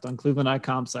draft on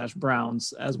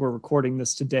cleveland.com/Browns as we're recording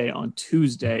this today on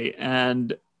Tuesday.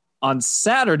 And on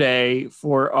Saturday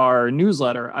for our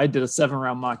newsletter, I did a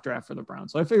 7-round mock draft for the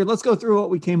Browns. So I figured let's go through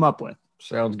what we came up with.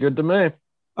 Sounds good to me.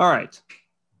 All right.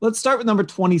 Let's start with number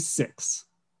 26.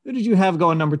 Who did you have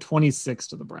going number 26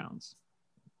 to the Browns?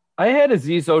 I had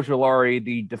Azeez Ojulari,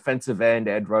 the defensive end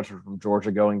edge rusher from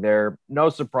Georgia, going there. No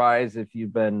surprise if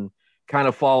you've been kind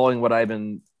of following what I've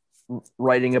been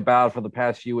writing about for the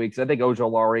past few weeks. I think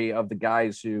Ojulari, of the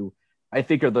guys who I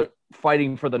think are the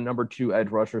fighting for the number 2 edge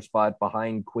rusher spot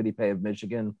behind Kwity Paye of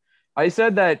Michigan. I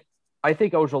said that I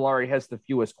think Ojulari has the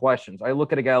fewest questions. I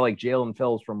look at a guy like Jalen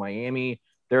Phillips from Miami.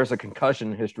 There's a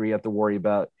concussion history you have to worry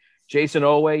about. Jason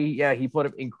Owe, yeah, he put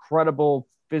up incredible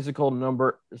physical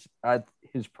numbers at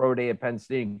his pro day at Penn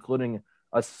State, including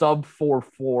a sub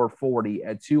 4.40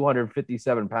 at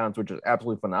 257 pounds, which is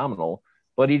absolutely phenomenal.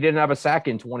 But he didn't have a sack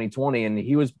in 2020, and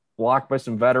he was blocked by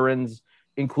some veterans,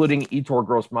 including Etor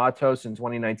Gross-Matos in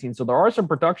 2019. So there are some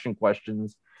production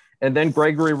questions. And then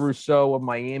Gregory Rousseau of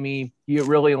Miami, he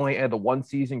really only had the one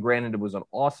season. Granted, it was an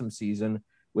awesome season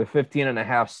with 15 and a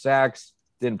half sacks.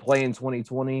 Didn't play in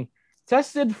 2020.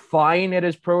 Tested fine at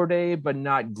his pro day, but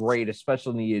not great,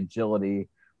 especially in the agility,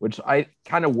 which I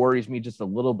kind of worries me just a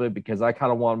little bit because I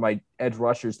kind of want my edge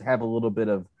rushers to have a little bit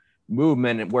of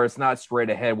movement where it's not straight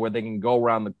ahead, where they can go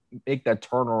around make that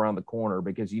turn around the corner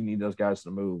because you need those guys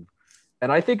to move. And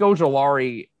I think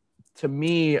Ojulari, to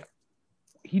me,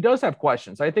 he does have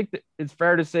questions. I think that it's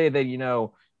fair to say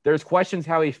that, there's questions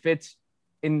how he fits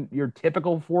in your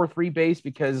typical 4.3 base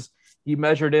because he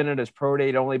measured in at his pro day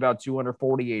at only about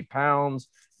 248 pounds.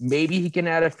 Maybe he can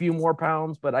add a few more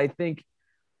pounds, but I think,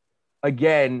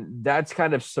 again, that's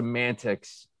kind of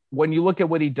semantics. When you look at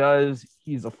what he does,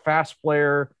 he's a fast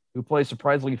player who plays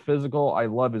surprisingly physical. I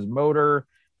love his motor,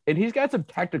 and he's got some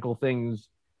technical things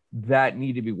that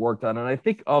need to be worked on. And I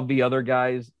think of the other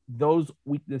guys, those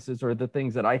weaknesses are the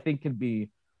things that I think can be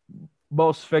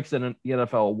most fixed in the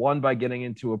NFL. One, by getting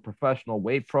into a professional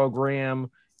weight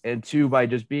program, and two, by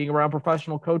just being around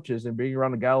professional coaches and being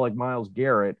around a guy like Myles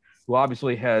Garrett, who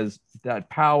obviously has that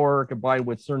power combined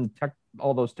with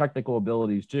all those technical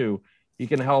abilities too. He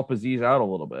can help Azeez out a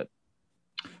little bit.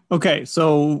 Okay,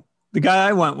 so the guy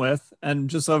I went with,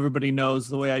 and just so everybody knows,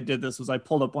 the way I did this was I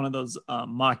pulled up one of those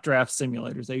mock draft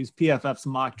simulators. I used PFF's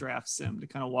mock draft sim to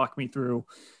kind of walk me through,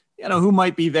 who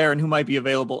might be there and who might be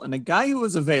available. And the guy who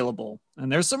was available,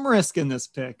 and there's some risk in this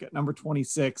pick at number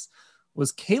 26,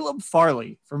 was Caleb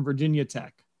Farley from Virginia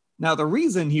Tech. Now, the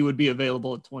reason he would be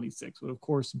available at 26 would, of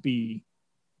course, be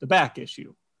the back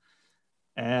issue.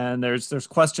 And there's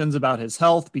questions about his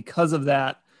health because of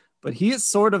that. But he is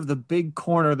sort of the big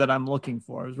corner that I'm looking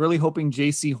for. I was really hoping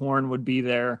J.C. Horn would be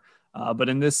there. But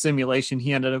in this simulation,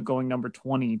 he ended up going number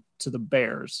 20 to the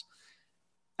Bears.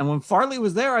 And when Farley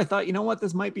was there, I thought,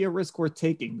 this might be a risk worth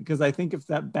taking, because I think if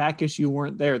that back issue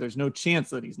weren't there, there's no chance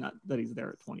that he's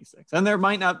there at 26. And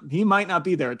he might not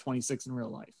be there at 26 in real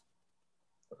life.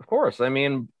 Of course. I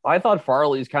mean, I thought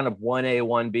Farley's kind of 1A,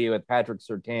 1B with Patrick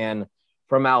Surtain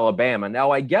from Alabama.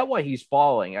 Now, I get why he's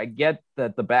falling. I get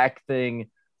that the back thing,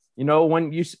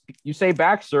 when you say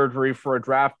back surgery for a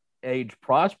draft age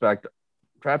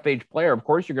player, of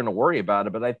course you're going to worry about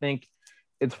it. But I think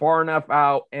it's far enough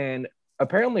out. And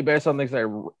apparently, based on things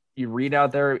you read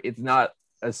out there, it's not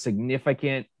a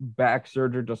significant back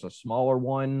surgery, just a smaller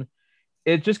one.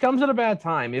 It just comes at a bad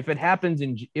time. If it happened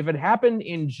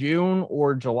in June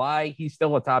or July, he's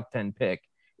still a top 10 pick.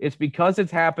 It's because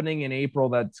it's happening in April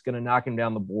that's going to knock him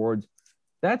down the boards.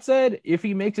 That said, if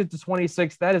he makes it to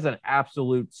 26, that is an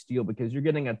absolute steal, because you're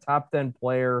getting a top 10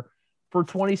 player for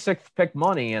 26th pick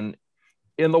money. And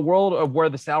in the world of where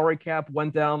the salary cap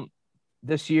went down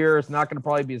this year, it's not going to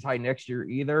probably be as high next year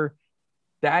either.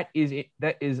 That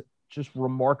is just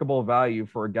remarkable value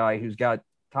for a guy who's got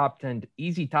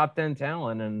easy top 10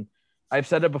 talent. And I've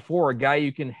said it before, a guy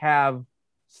you can have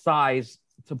size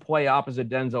to play opposite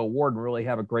Denzel Ward and really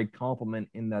have a great complement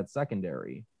in that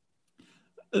secondary.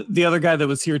 The other guy that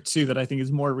was here too, that I think is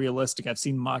more realistic, I've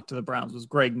seen mocked to the Browns, was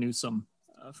Greg Newsome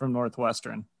from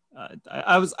Northwestern.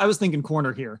 I was thinking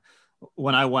corner here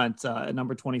when I went at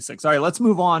number 26. All right, let's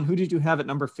move on. Who did you have at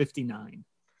number 59?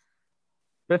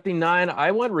 59,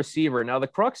 I went receiver. Now, the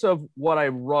crux of what I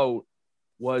wrote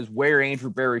was where Andrew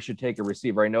Berry should take a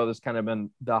receiver. I know this kind of been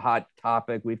the hot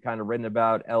topic. We've kind of written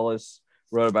about. Ellis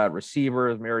wrote about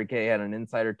receivers. Mary Kay had an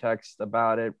insider text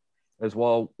about it as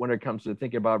well when it comes to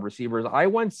thinking about receivers. I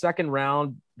went second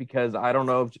round because I don't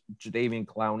know if Jadeveon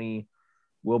Clowney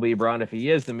will be around. If he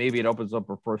is, then maybe it opens up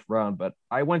for first round. But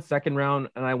I went second round,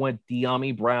 and I went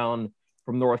De'Ami Brown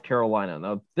from North Carolina.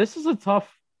 Now, this is a tough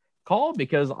call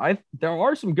because there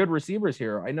are some good receivers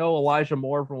here. I know Elijah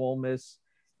Moore from Ole Miss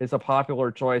is a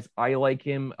popular choice. I like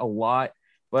him a lot,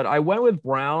 but I went with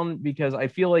Brown because I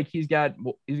feel like he's got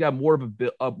more of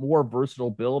a more versatile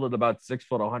build at about 6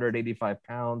 foot, 185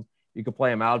 pounds. You could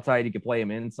play him outside, you could play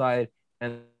him inside,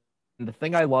 and the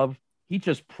thing I love, he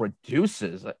just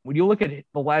produces. When you look at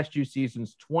the last 2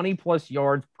 seasons, 20 plus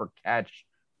yards per catch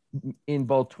in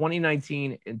both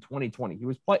 2019 and 2020.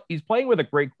 He's playing with a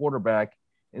great quarterback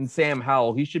in Sam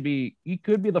Howell. He could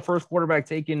be the first quarterback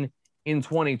taken in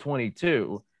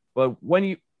 2022. But when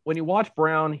you watch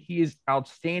Brown, he is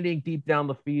outstanding deep down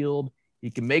the field. He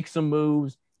can make some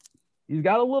moves. He's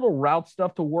got a little route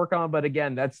stuff to work on, but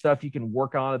again, that's stuff you can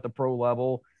work on at the pro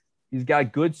level. He's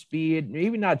got good speed,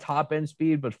 maybe not top end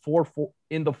speed, but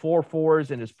in the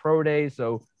 4.4s in his pro day.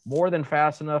 So more than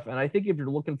fast enough. And I think if you're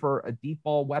looking for a deep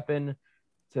ball weapon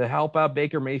to help out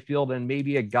Baker Mayfield and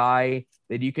maybe a guy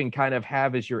that you can kind of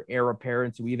have as your heir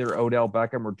apparent to either Odell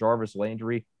Beckham or Jarvis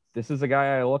Landry, this is a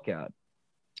guy I look at.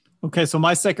 Okay, so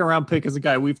my second round pick is a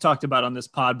guy we've talked about on this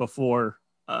pod before.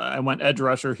 I went edge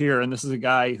rusher here, and this is a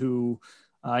guy who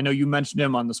I know you mentioned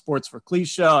him on the Sports for Cleese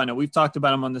show. I know we've talked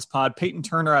about him on this pod. Peyton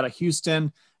Turner out of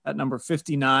Houston at number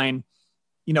 59.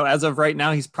 You know, as of right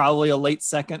now, he's probably a late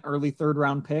second, early third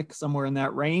round pick, somewhere in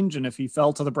that range. And if he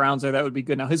fell to the Browns there, that would be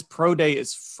good. Now, his pro day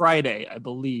is Friday, I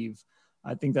believe.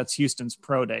 I think that's Houston's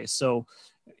pro day. So,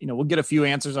 you know, we'll get a few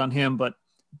answers on him, but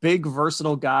big,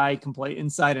 versatile guy, can play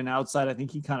inside and outside. I think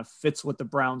he kind of fits what the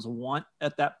Browns want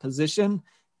at that position.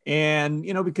 And,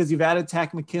 you know, because you've added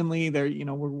Takk McKinley there, you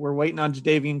know, we're waiting on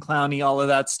Jadeveon Clowney, all of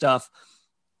that stuff.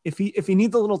 If he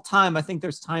needs a little time, I think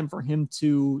there's time for him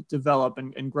to develop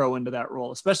and grow into that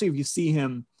role, especially if you see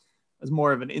him as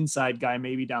more of an inside guy,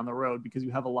 maybe down the road, because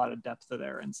you have a lot of depth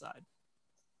there inside.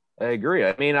 I agree.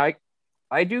 I mean,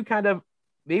 I do kind of,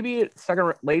 maybe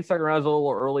late second round is a little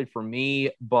early for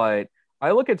me, but I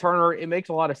look at Turner, it makes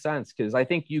a lot of sense because I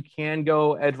think you can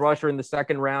go edge rusher in the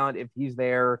second round if he's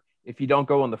there, if you don't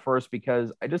go in the first,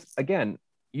 because again,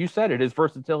 you said it, his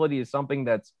versatility is something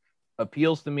that's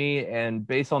appeals to me. And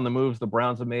based on the moves the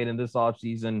Browns have made in this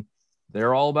offseason,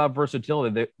 they're all about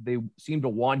versatility. They seem to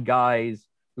want guys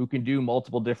who can do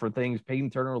multiple different things. Peyton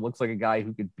Turner looks like a guy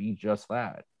who could be just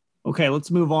that. Okay,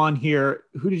 let's move on here.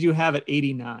 Who did you have at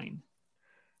 89?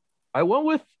 I went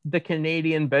with the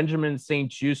Canadian Benjamin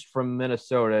St-Juste from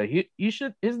Minnesota.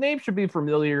 His name should be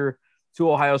familiar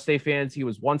to Ohio State fans. He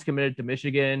was once committed to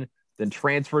Michigan, then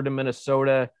transferred to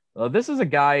Minnesota. This is a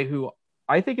guy who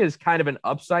I think is kind of an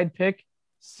upside pick.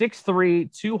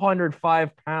 6'3",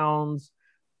 205 pounds,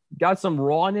 got some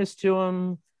rawness to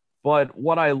him. But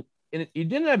he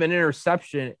didn't have an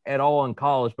interception at all in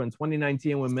college. But in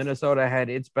 2019, when Minnesota had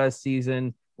its best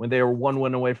season, when they were 1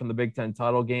 win away from the Big Ten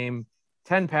title game,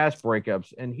 10 pass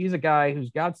breakups. And he's a guy who's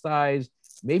got size,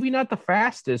 maybe not the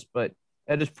fastest, but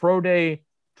at his pro day,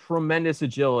 tremendous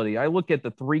agility. I look at the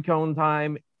 3-cone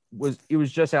time, it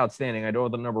was just outstanding. I don't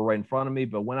have the number right in front of me,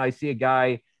 but when I see a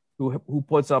guy who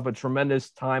puts up a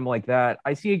tremendous time like that,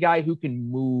 I see a guy who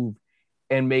can move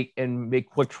and make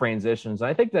quick transitions. And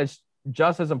I think that's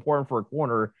just as important for a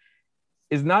corner,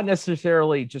 is not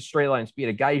necessarily just straight line speed,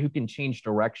 a guy who can change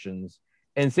directions.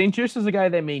 And St-Juste is a guy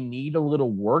that may need a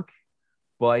little work,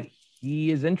 but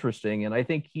he is interesting. And I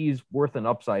think he's worth an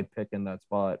upside pick in that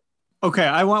spot. Okay,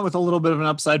 I went with a little bit of an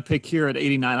upside pick here at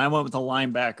 89. I went with a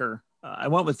linebacker. I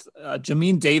went with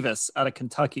Jamin Davis out of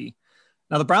Kentucky.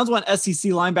 Now, the Browns went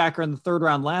SEC linebacker in the third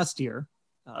round last year.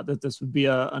 That this would be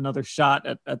another shot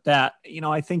at that. You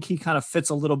know, I think he kind of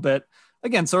fits a little bit.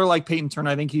 Again, sort of like Peyton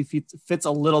Turner, I think he fits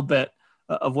a little bit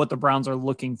of what the Browns are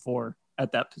looking for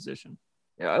at that position.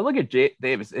 Yeah, I look at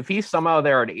Davis. If he's somehow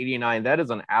there at 89, that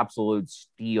is an absolute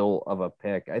steal of a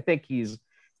pick. I think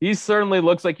he certainly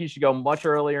looks like he should go much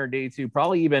earlier in day 2,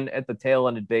 probably even at the tail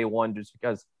end of day 1, just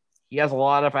because he has a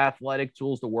lot of athletic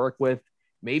tools to work with.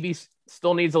 Maybe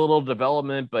still needs a little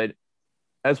development, but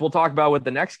as we'll talk about with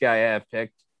the next guy I have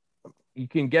picked, you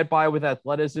can get by with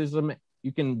athleticism.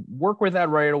 You can work with that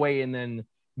right away and then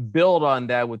build on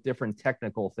that with different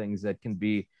technical things that can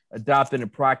be adopted in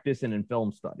practice and in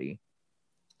film study.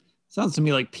 Sounds to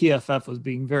me like PFF was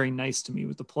being very nice to me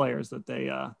with the players that they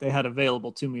had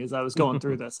available to me as I was going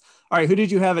through this. All right, who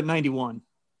did you have at 91?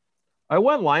 I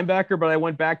went linebacker, but I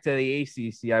went back to the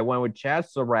ACC. I went with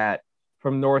Chaz Surratt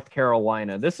from North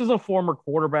Carolina. This is a former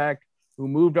quarterback who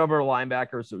moved over to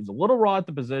linebacker, so he was a little raw at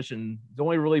the position. He's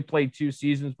only really played 2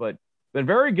 seasons, but been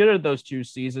very good at those 2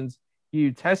 seasons.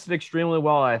 He tested extremely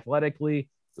well athletically.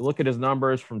 You look at his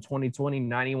numbers from 2020,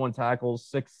 91 tackles,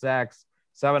 6 sacks,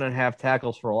 7.5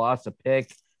 tackles for a loss, a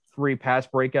pick, 3 pass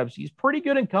breakups. He's pretty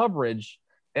good in coverage.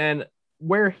 And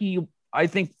where he, I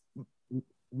think,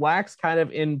 lacks kind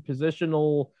of in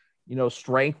positional,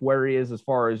 strength where he is as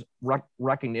far as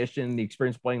recognition, the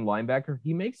experience playing linebacker,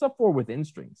 he makes up for with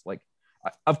instincts. Like,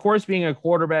 of course, being a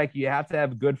quarterback, you have to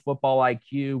have good football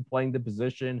IQ, playing the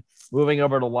position, moving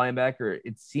over to linebacker.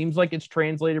 It seems like it's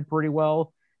translated pretty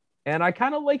well. And I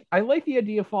like the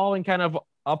idea of following kind of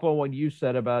up on what you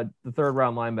said about the third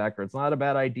round linebacker. It's not a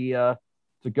bad idea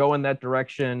to go in that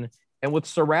direction. And with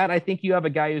Surratt, I think you have a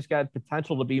guy who's got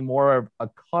potential to be more of a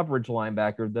coverage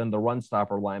linebacker than the run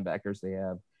stopper linebackers they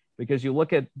have. Because you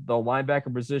look at the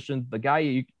linebacker position, the guy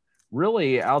you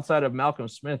really outside of Malcolm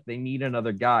Smith, they need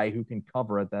another guy who can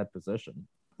cover at that position.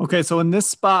 Okay, so in this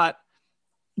spot,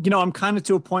 I'm kind of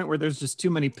to a point where there's just too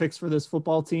many picks for this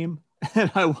football team.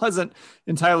 And I wasn't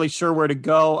entirely sure where to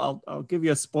go. I'll give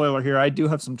you a spoiler here. I do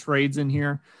have some trades in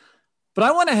here. But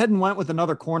I went ahead and went with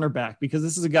another cornerback because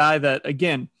this is a guy that,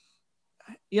 again,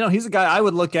 he's a guy I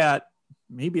would look at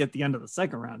maybe at the end of the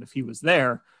second round if he was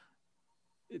there.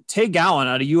 Tay Gowan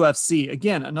out of UFC.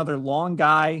 Again, another long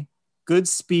guy, good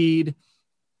speed,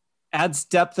 adds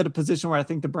depth at a position where I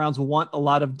think the Browns want a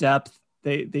lot of depth.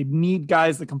 They need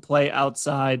guys that can play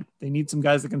outside. They need some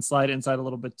guys that can slide inside a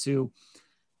little bit too.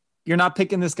 You're not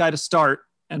picking this guy to start.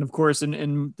 And of course,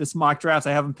 in this mock draft,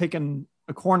 I haven't picking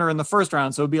a corner in the first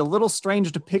round. So it'd be a little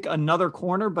strange to pick another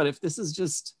corner. But if this is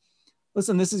just,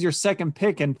 listen, this is your second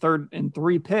pick and third and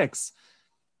three picks,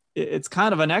 it's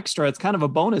kind of an extra. It's kind of a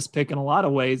bonus pick in a lot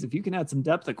of ways. If you can add some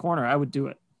depth at corner, I would do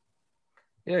it.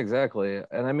 Yeah, exactly.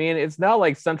 And I mean, it's not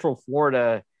like Central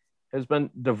Florida has been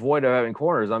devoid of having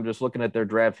corners. I'm just looking at their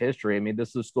draft history. I mean, this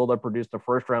is a school that produced a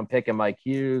first round pick in Mike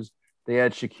Hughes. They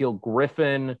had Shaquille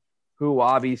Griffin, who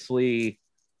obviously,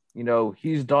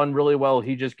 he's done really well.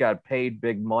 He just got paid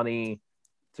big money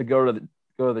to go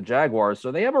to the Jaguars.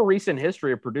 So they have a recent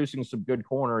history of producing some good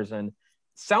corners. And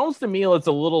sounds to me it's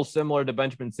a little similar to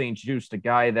Benjamin St-Juste, a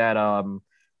guy that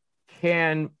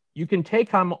you can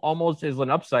take him almost as an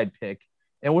upside pick.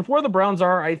 And with where the Browns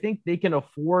are, I think they can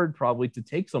afford probably to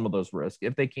take some of those risks.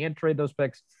 If they can't trade those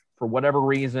picks for whatever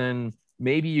reason,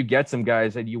 maybe you get some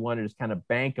guys that you want to just kind of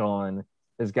bank on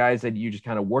as guys that you just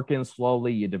kind of work in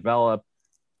slowly, you develop.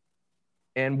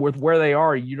 And with where they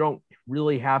are, you don't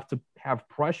really have to have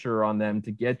pressure on them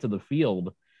to get to the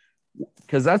field,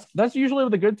 because that's usually what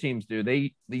the good teams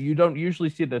do. You don't usually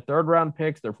see the third round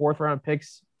picks, their fourth round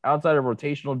picks outside of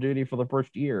rotational duty for the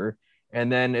first year.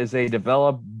 And then as they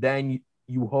develop, then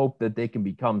you hope that they can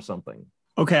become something.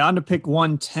 Okay, on to pick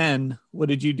 110. What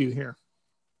did you do here?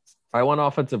 I went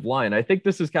offensive line. I think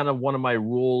this is kind of one of my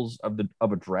rules of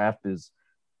a draft is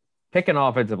pick an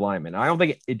offensive lineman. I don't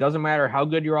think it doesn't matter how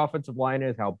good your offensive line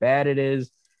is, how bad it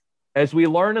is. As we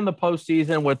learn in the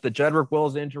postseason with the Jedrick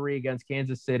Wills injury against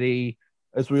Kansas City,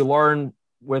 as we learn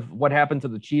with what happened to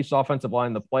the Chiefs offensive line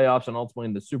in the playoffs and ultimately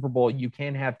in the Super Bowl, you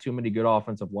can't have too many good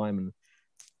offensive linemen.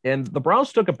 And the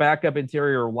Browns took a backup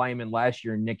interior lineman last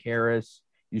year, Nick Harris.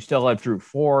 You still have Drew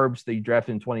Forbes that you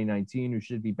drafted in 2019, who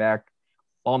should be back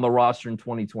on the roster in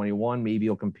 2021. Maybe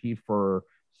he'll compete for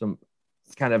some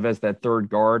kind of as that third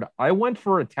guard. I went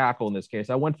for a tackle in this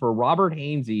case. I went for Robert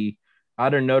Hainsey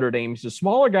out of Notre Dame. He's a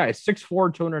smaller guy,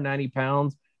 6'4", 290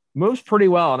 pounds, moves pretty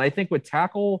well. And I think with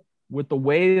tackle, with the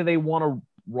way they want to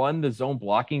run the zone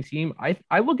blocking scheme,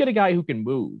 I look at a guy who can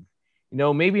move.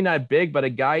 Maybe not big, but a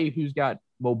guy who's got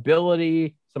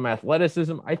mobility, some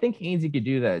athleticism. I think Hainsey could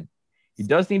do that. He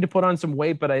does need to put on some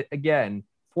weight, but again,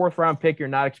 fourth round pick, you're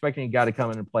not expecting a guy to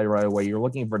come in and play right away. You're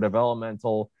looking for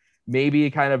developmental, maybe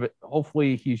kind of,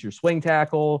 hopefully he's your swing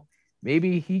tackle.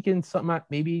 Maybe he can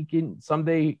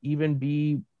someday even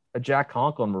be a Jack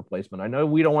Conklin replacement. I know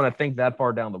we don't want to think that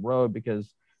far down the road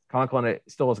because Conklin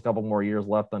still has a couple more years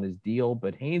left on his deal,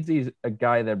 but Hainsey's a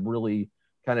guy that really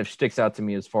kind of sticks out to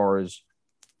me as far as,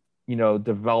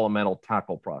 developmental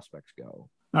tackle prospects go. All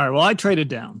right. Well, I traded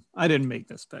down. I didn't make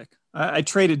this pick. I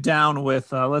traded down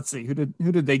with, let's see, who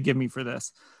did they give me for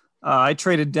this? I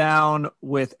traded down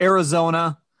with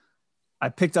Arizona. I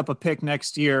picked up a pick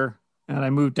next year and I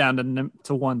moved down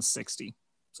to 160.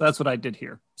 So that's what I did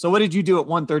here. So what did you do at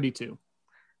 132?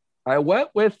 I went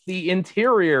with the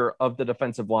interior of the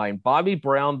defensive line, Bobby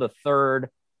Brown III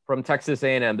from Texas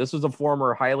A&M. This was a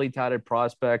former highly touted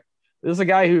prospect. This is a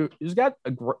guy who's got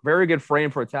a very good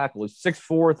frame for a tackle. He's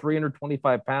 6'4",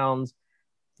 325 pounds,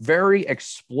 very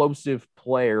explosive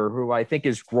player who I think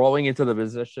is growing into the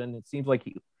position. It seems like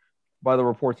by the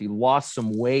reports, he lost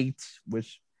some weight,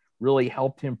 which really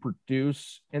helped him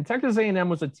produce. And Texas A&M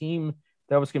was a team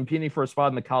that was competing for a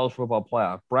spot in the college football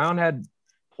playoff. Brown had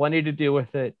plenty to do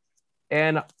with it.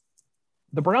 And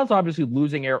the Browns obviously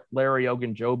losing Larry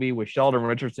Ogunjobi, with Sheldon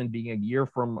Richardson being a year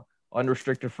from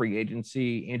unrestricted free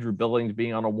agency, Andrew Billings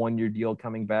being on a one-year deal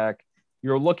coming back.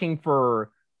 You're looking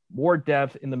for more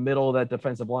depth in the middle of that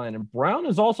defensive line. And Brown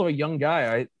is also a young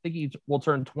guy. I think he will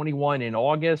turn 21 in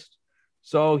August.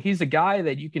 So he's a guy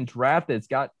that you can draft that's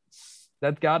got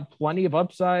plenty of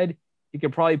upside. He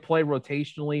could probably play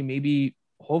rotationally, maybe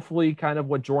hopefully kind of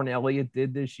what Jordan Elliott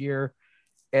did this year.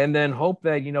 And then hope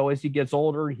that, as he gets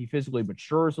older, he physically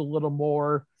matures a little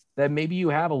more, that maybe you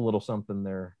have a little something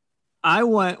there. I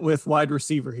went with wide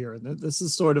receiver here. This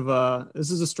is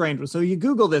a strange one. So you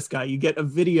Google this guy, you get a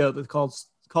video that calls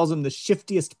him the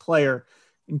shiftiest player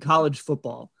in college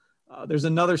football. There's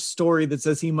another story that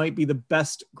says he might be the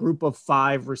best group of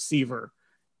 5 receiver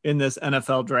in this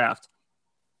NFL draft.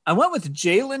 I went with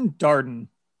Jalen Darden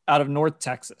out of North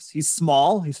Texas. He's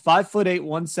small. He's 5'8",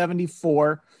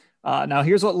 174. Now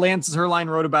here's what Lance Zierlein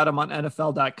wrote about him on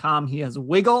NFL.com. He has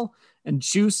wiggle and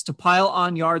juice to pile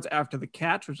on yards after the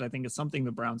catch, which I think is something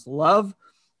the Browns love.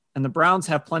 And the Browns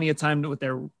have plenty of time with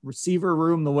their receiver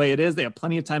room the way it is. They have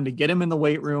plenty of time to get him in the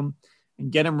weight room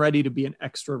and get him ready to be an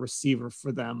extra receiver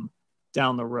for them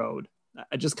down the road.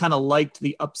 I just kind of liked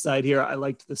the upside here. I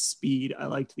liked the speed. I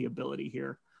liked the ability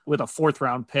here with a 4th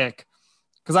round pick.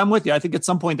 Because I'm with you. I think at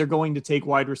some point they're going to take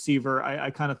wide receiver. I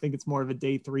kind of think it's more of a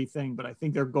day 3 thing, but I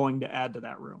think they're going to add to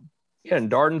that room. Yeah,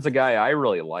 and Darden's a guy I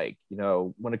really like.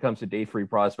 When it comes to day 3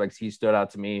 prospects, he stood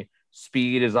out to me.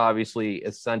 Speed is obviously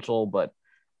essential, but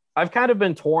I've kind of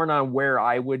been torn on where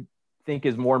I would think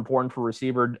is more important for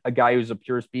receiver, a guy who's a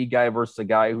pure speed guy versus a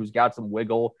guy who's got some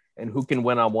wiggle and who can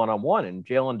win on one-on-one. And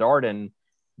Jalen Darden,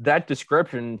 that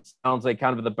description sounds like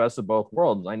kind of the best of both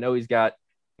worlds. I know he's got,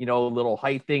 a little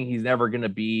height thing. He's never going to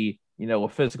be, a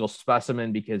physical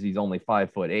specimen because he's only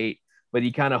 5'8", but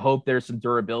you kind of hope there's some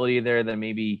durability there, that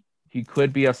maybe he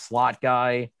could be a slot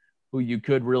guy who you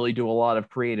could really do a lot of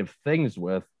creative things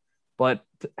with. But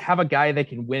to have a guy that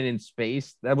can win in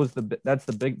space, always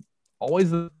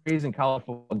the phrase in college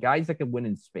football, guys that can win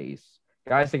in space,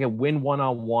 guys that can win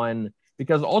one-on-one,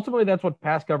 because ultimately that's what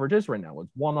pass coverage is right now.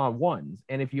 It's one-on-ones.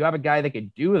 And if you have a guy that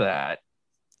can do that,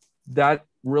 that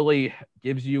really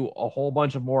gives you a whole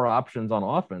bunch of more options on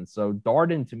offense. So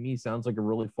Darden to me sounds like a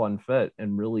really fun fit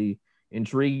and really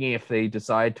intriguing if they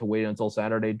decide to wait until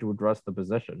Saturday to address the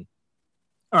position.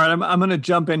 All right, I'm going to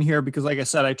jump in here because, like I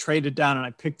said, I traded down and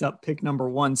I picked up pick number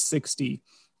 160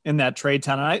 in that trade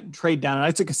down. And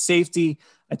I took a safety.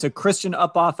 I took Christian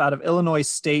Uphoff out of Illinois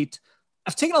State.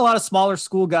 I've taken a lot of smaller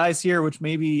school guys here, which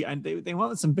maybe they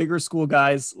went with some bigger school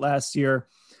guys last year.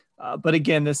 But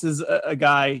again, this is a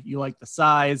guy, you like the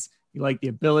size, you like the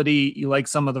ability, you like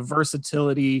some of the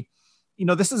versatility.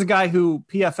 This is a guy who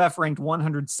PFF ranked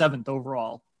 107th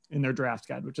overall in their draft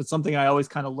guide, which is something I always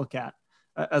kind of look at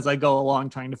as I go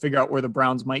along, trying to figure out where the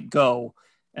Browns might go.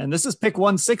 And this is pick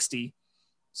 160.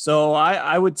 So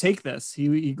I would take this.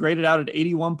 He graded out at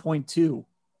 81.2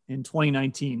 in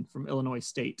 2019 from Illinois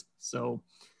State. So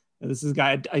this is a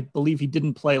guy, I believe he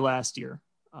didn't play last year,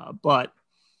 but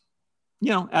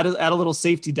add a little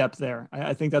safety depth there.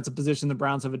 I think that's a position the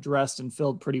Browns have addressed and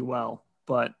filled pretty well,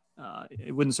 but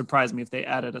it wouldn't surprise me if they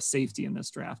added a safety in this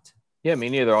draft. Yeah, me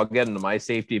neither. I'll get into my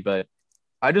safety, but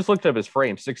I just looked up his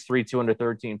frame, 6'3",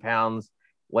 213 pounds.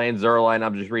 Lance Zierlein,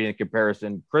 I'm just reading a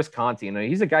comparison. Chris Conte,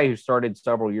 he's a guy who started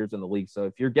several years in the league. So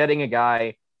if you're getting a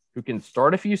guy who can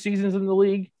start a few seasons in the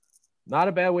league, not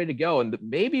a bad way to go. And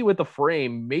maybe with the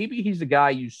frame, maybe he's a guy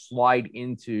you slide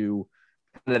into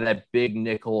kind of that big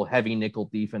nickel, heavy nickel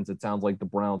defense. It sounds like the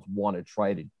Browns want to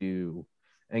try to do.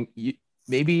 And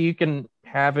maybe you can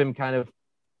have him kind of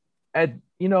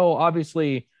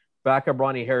obviously back up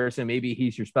Ronnie Harrison. Maybe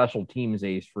he's your special teams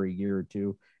ace for a year or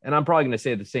two. And I'm probably going to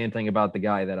say the same thing about the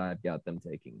guy that I've got them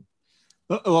taking.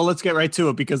 Well, let's get right to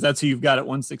it because that's who you've got at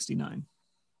 169.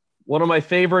 One of my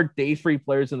favorite day 3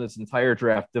 players in this entire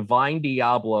draft, Divine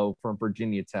Diablo from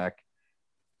Virginia Tech.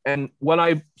 And when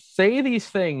I say these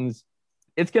things,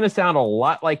 it's going to sound a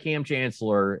lot like Cam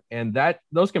Chancellor. And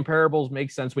those comparables make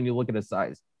sense when you look at his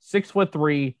size.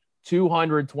 6'3",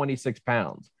 226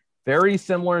 pounds. Very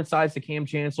similar in size to Cam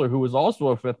Chancellor, who was also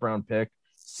a 5th round pick.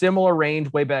 Similar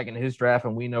range way back in his draft,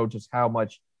 and we know just how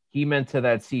much he meant to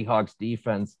that Seahawks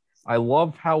defense. I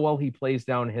love how well he plays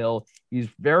downhill. He's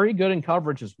very good in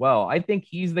coverage as well. I think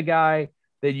he's the guy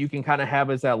that you can kind of have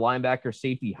as that linebacker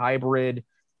safety hybrid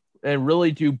and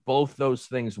really do both those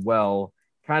things well.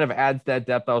 Kind of adds that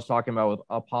depth I was talking about with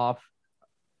Uphoff.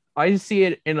 I see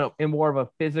it in more of a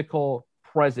physical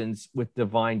presence with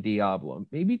Divine Diablo.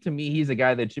 Maybe to me, he's a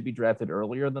guy that should be drafted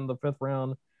earlier than the 5th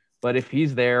round, but if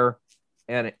he's there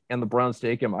and the Browns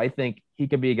take him, I think he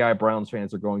could be a guy Browns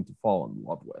fans are going to fall in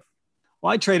love with.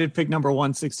 Well, I traded pick number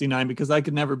 169 because I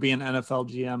could never be an NFL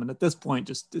GM. And at this point,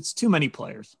 it's too many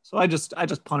players. So I just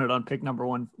punted on pick number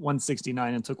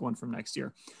 169 and took one from next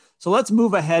year. So let's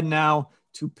move ahead now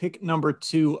to pick number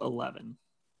 211.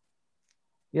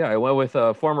 Yeah, I went with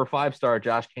a former 5-star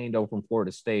Josh Kando from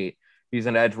Florida State. He's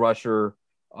an edge rusher.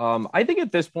 I think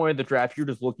at this point in the draft, you're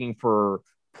just looking for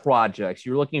projects.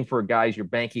 You're looking for guys you're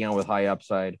banking on with high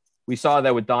upside. We saw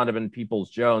that with Donovan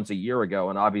Peoples-Jones a year ago,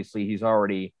 and obviously he's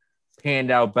already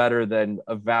panned out better than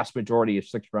a vast majority of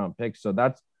 6th-round picks. So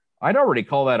I'd already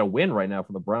call that a win right now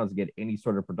for the Browns to get any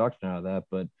sort of production out of that.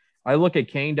 But I look at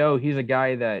Kendo. He's a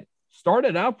guy that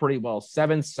started out pretty well,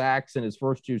 7 sacks in his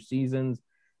first 2 seasons.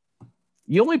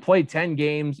 He only played 10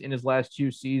 games in his last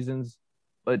 2 seasons,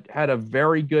 but had a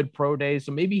very good pro day.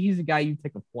 So maybe he's a guy you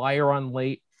take a flyer on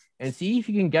late and see if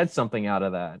you can get something out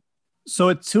of that. So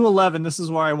at 211, this is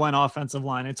where I went offensive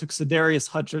line. I took Sadarius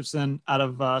Hutcherson out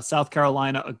of South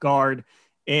Carolina, a guard.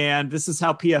 And this is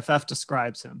how PFF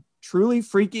describes him. Truly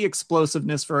freaky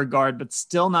explosiveness for a guard, but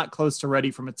still not close to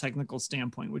ready from a technical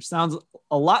standpoint, which sounds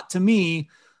a lot to me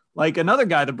like another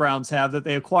guy the Browns have that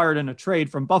they acquired in a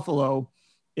trade from Buffalo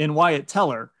in Wyatt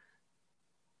Teller.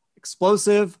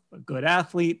 Explosive, a good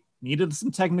athlete, needed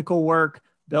some technical work.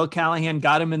 Bill Callahan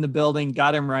got him in the building,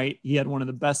 got him right. He had one of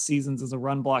the best seasons as a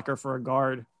run blocker for a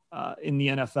guard in the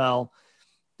NFL.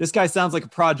 This guy sounds like a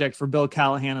project for Bill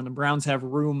Callahan, and the Browns have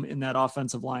room in that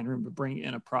offensive line room to bring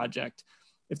in a project.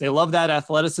 If they love that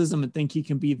athleticism and think he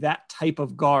can be that type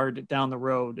of guard down the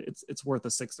road, it's worth a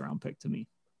 6th-round pick to me.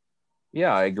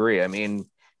 Yeah, I agree. I mean,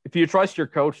 if you trust your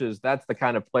coaches, that's the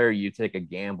kind of player you take a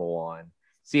gamble on.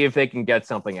 See if they can get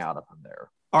something out of him there.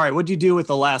 All right, what do you do with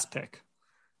the last pick?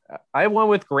 I went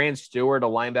with Grant Stewart, a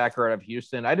linebacker out of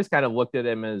Houston. I just kind of looked at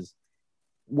him as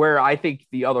where I think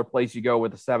the other place you go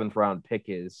with the 7th-round pick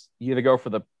is. You either go for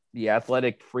the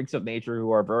athletic freaks of nature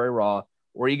who are very raw,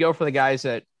 or you go for the guys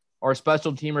that are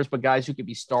special teamers, but guys who could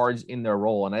be stars in their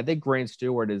role. And I think Grant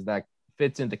Stewart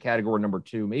fits into category number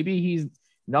 2. Maybe he's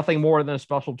nothing more than a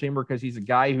special teamer because he's a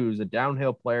guy who's a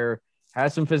downhill player,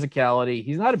 has some physicality.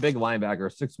 He's not a big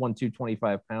linebacker, 6'1",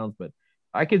 225 pounds, but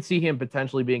I could see him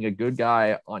potentially being a good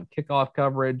guy on kickoff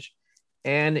coverage.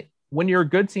 And when you're a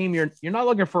good team, you're not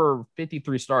looking for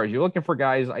 53 stars. You're looking for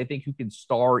guys, I think, who can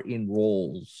star in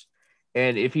roles.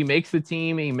 And if he makes the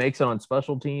team, he makes it on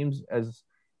special teams as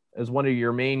one of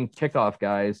your main kickoff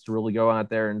guys to really go out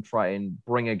there and try and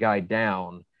bring a guy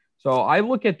down. So I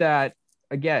look at that,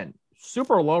 again,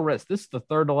 super low risk. This is the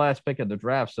 3rd to last pick of the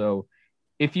draft. So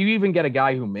if you even get a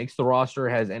guy who makes the roster,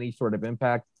 has any sort of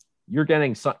impact, you're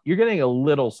getting a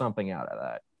little something out of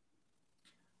that.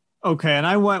 Okay, and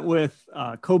I went with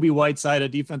Kobe Whiteside, a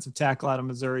defensive tackle out of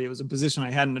Missouri. It was a position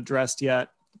I hadn't addressed yet.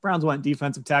 The Browns went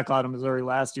defensive tackle out of Missouri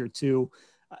last year too.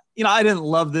 I didn't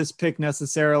love this pick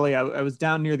necessarily. I was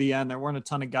down near the end. There weren't a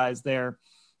ton of guys there.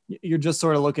 You're just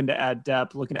sort of looking to add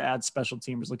depth, looking to add special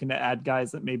teamers, looking to add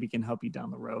guys that maybe can help you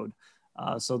down the road.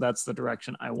 So that's the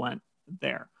direction I went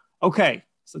there. Okay,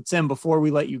 so Tim, before we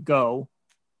let you go,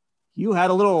 you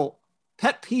had a little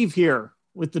pet peeve here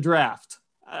with the draft.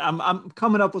 I'm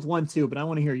coming up with one too, but I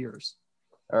want to hear yours.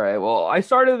 All right. Well, I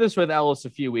started this with Ellis a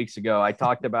few weeks ago. I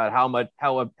talked about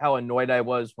how annoyed I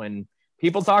was when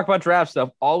people talk about draft stuff.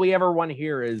 All we ever want to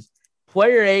hear is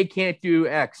player A can't do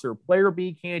X or player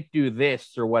B can't do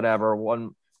this or whatever.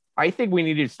 I think we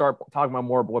need to start talking about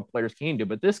more about what players can do.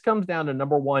 But this comes down to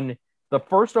number one, the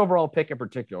first overall pick in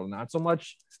particular. Not so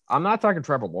much. I'm not talking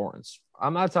Trevor Lawrence.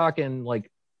 I'm not talking like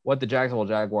what the Jacksonville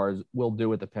Jaguars will do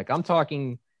with the pick. I'm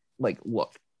talking like,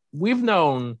 look, we've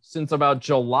known since about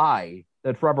July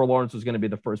that Trevor Lawrence was going to be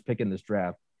the first pick in this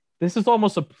draft. This is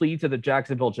almost a plea to the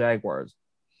Jacksonville Jaguars.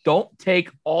 Don't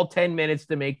take all 10 minutes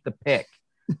to make the pick.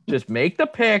 Just make the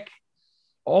pick.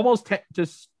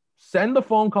 Just send the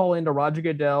phone call into Roger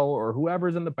Goodell or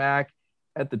whoever's in the back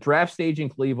at the draft stage in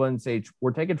Cleveland. Say,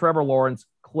 we're taking Trevor Lawrence,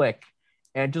 click,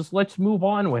 and just let's move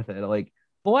on with it. Like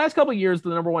the last couple of years, the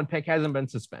number one pick hasn't been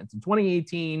suspense. In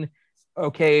 2018,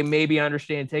 okay, maybe I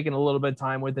understand taking a little bit of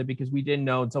time with it because we didn't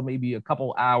know until maybe a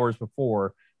couple hours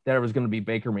before that it was going to be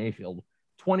Baker Mayfield.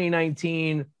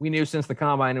 2019, we knew since the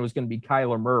combine it was going to be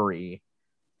Kyler Murray.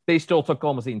 They still took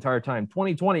almost the entire time.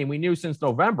 2020, we knew since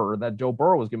November that Joe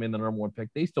Burrow was going to be the number one pick.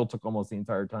 They still took almost the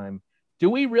entire time. Do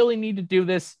we really need to do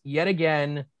this yet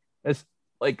again?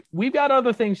 We've got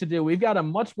other things to do. We've got a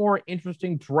much more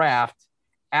interesting draft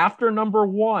after number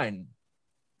one.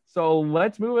 So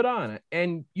let's move it on.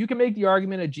 And you can make the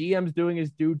argument a GM's doing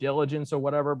his due diligence or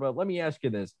whatever, but let me ask you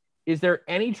this. Is there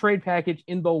any trade package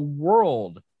in the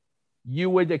world you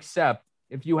would accept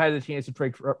if you had the chance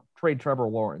to trade Trevor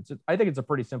Lawrence? I think it's a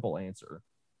pretty simple answer.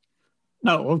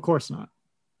 No, of course not.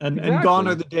 And gone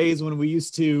are the days when we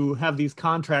used to have these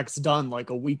contracts done like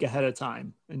a week ahead of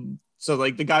time. And so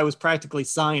like the guy was practically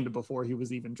signed before he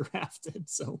was even drafted.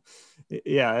 So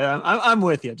yeah, I'm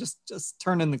with you. Just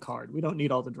turn in the card. We don't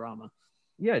need all the drama.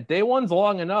 Yeah. Day one's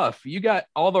long enough. You got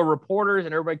all the reporters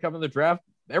and everybody coming to the draft.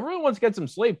 Everyone wants to get some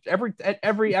sleep.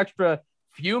 Every extra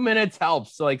few minutes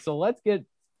helps. So let's get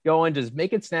going. Just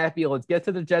make it snappy. Let's get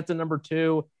to the Jets at number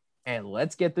 2, and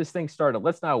let's get this thing started.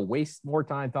 Let's not waste more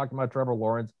time talking about Trevor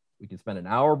Lawrence. We can spend an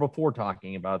hour before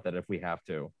talking about that if we have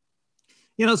to.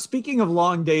 Speaking of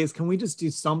long days, can we just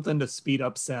do something to speed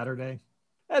up Saturday?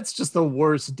 That's just the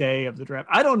worst day of the draft.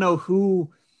 I don't know who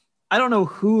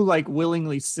like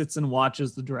willingly sits and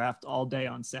watches the draft all day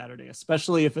on Saturday,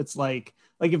 especially if it's like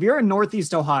if you're in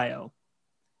Northeast Ohio,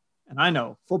 and I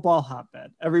know football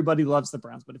hotbed, everybody loves the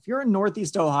Browns, but if you're in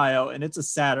Northeast Ohio and it's a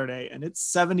Saturday and it's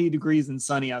 70 degrees and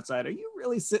sunny outside, are you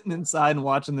really sitting inside and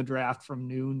watching the draft from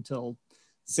noon till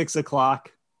 6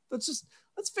 o'clock?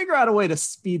 Let's figure out a way to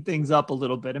speed things up a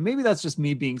little bit. And maybe that's just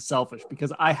me being selfish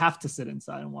because I have to sit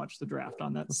inside and watch the draft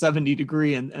on that 70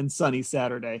 degree and sunny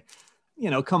Saturday.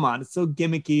 Come on. It's so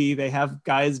gimmicky. They have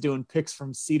guys doing picks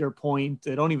from Cedar Point.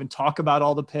 They don't even talk about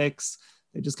all the picks.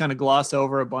 They just kind of gloss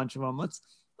over a bunch of them.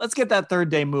 Let's get that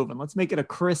third day moving. Let's make it a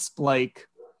crisp, I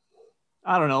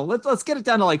don't know. Let's get it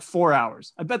down to 4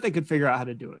 hours. I bet they could figure out how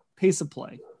to do it. Pace of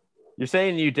play. You're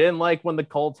saying you didn't like when the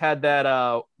Colts had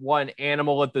that one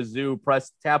animal at the zoo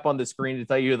press tap on the screen to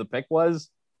tell you who the pick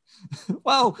was?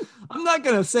 Well, I'm not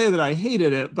going to say that I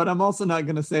hated it, but I'm also not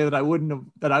going to say that I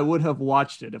would have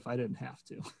watched it if I didn't have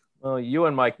to. Well, you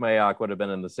and Mike Mayock would have been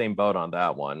in the same boat on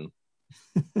that one.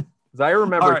 Because I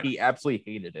remember He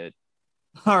absolutely hated it.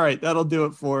 All right, that'll do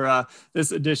it for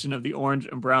this edition of the Orange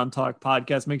and Brown Talk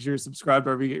podcast. Make sure you're subscribed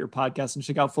wherever you get your podcast and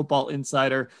check out Football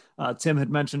Insider. Tim had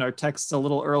mentioned our texts a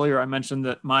little earlier. I mentioned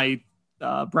that my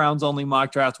Browns only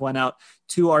mock draft went out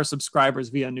to our subscribers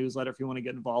via newsletter. If you want to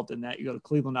get involved in that, you go to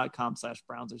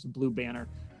cleveland.com/Browns. There's a blue banner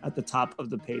at the top of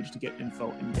the page to get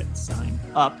info and get signed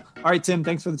up. All right, Tim,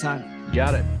 thanks for the time. You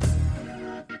got it.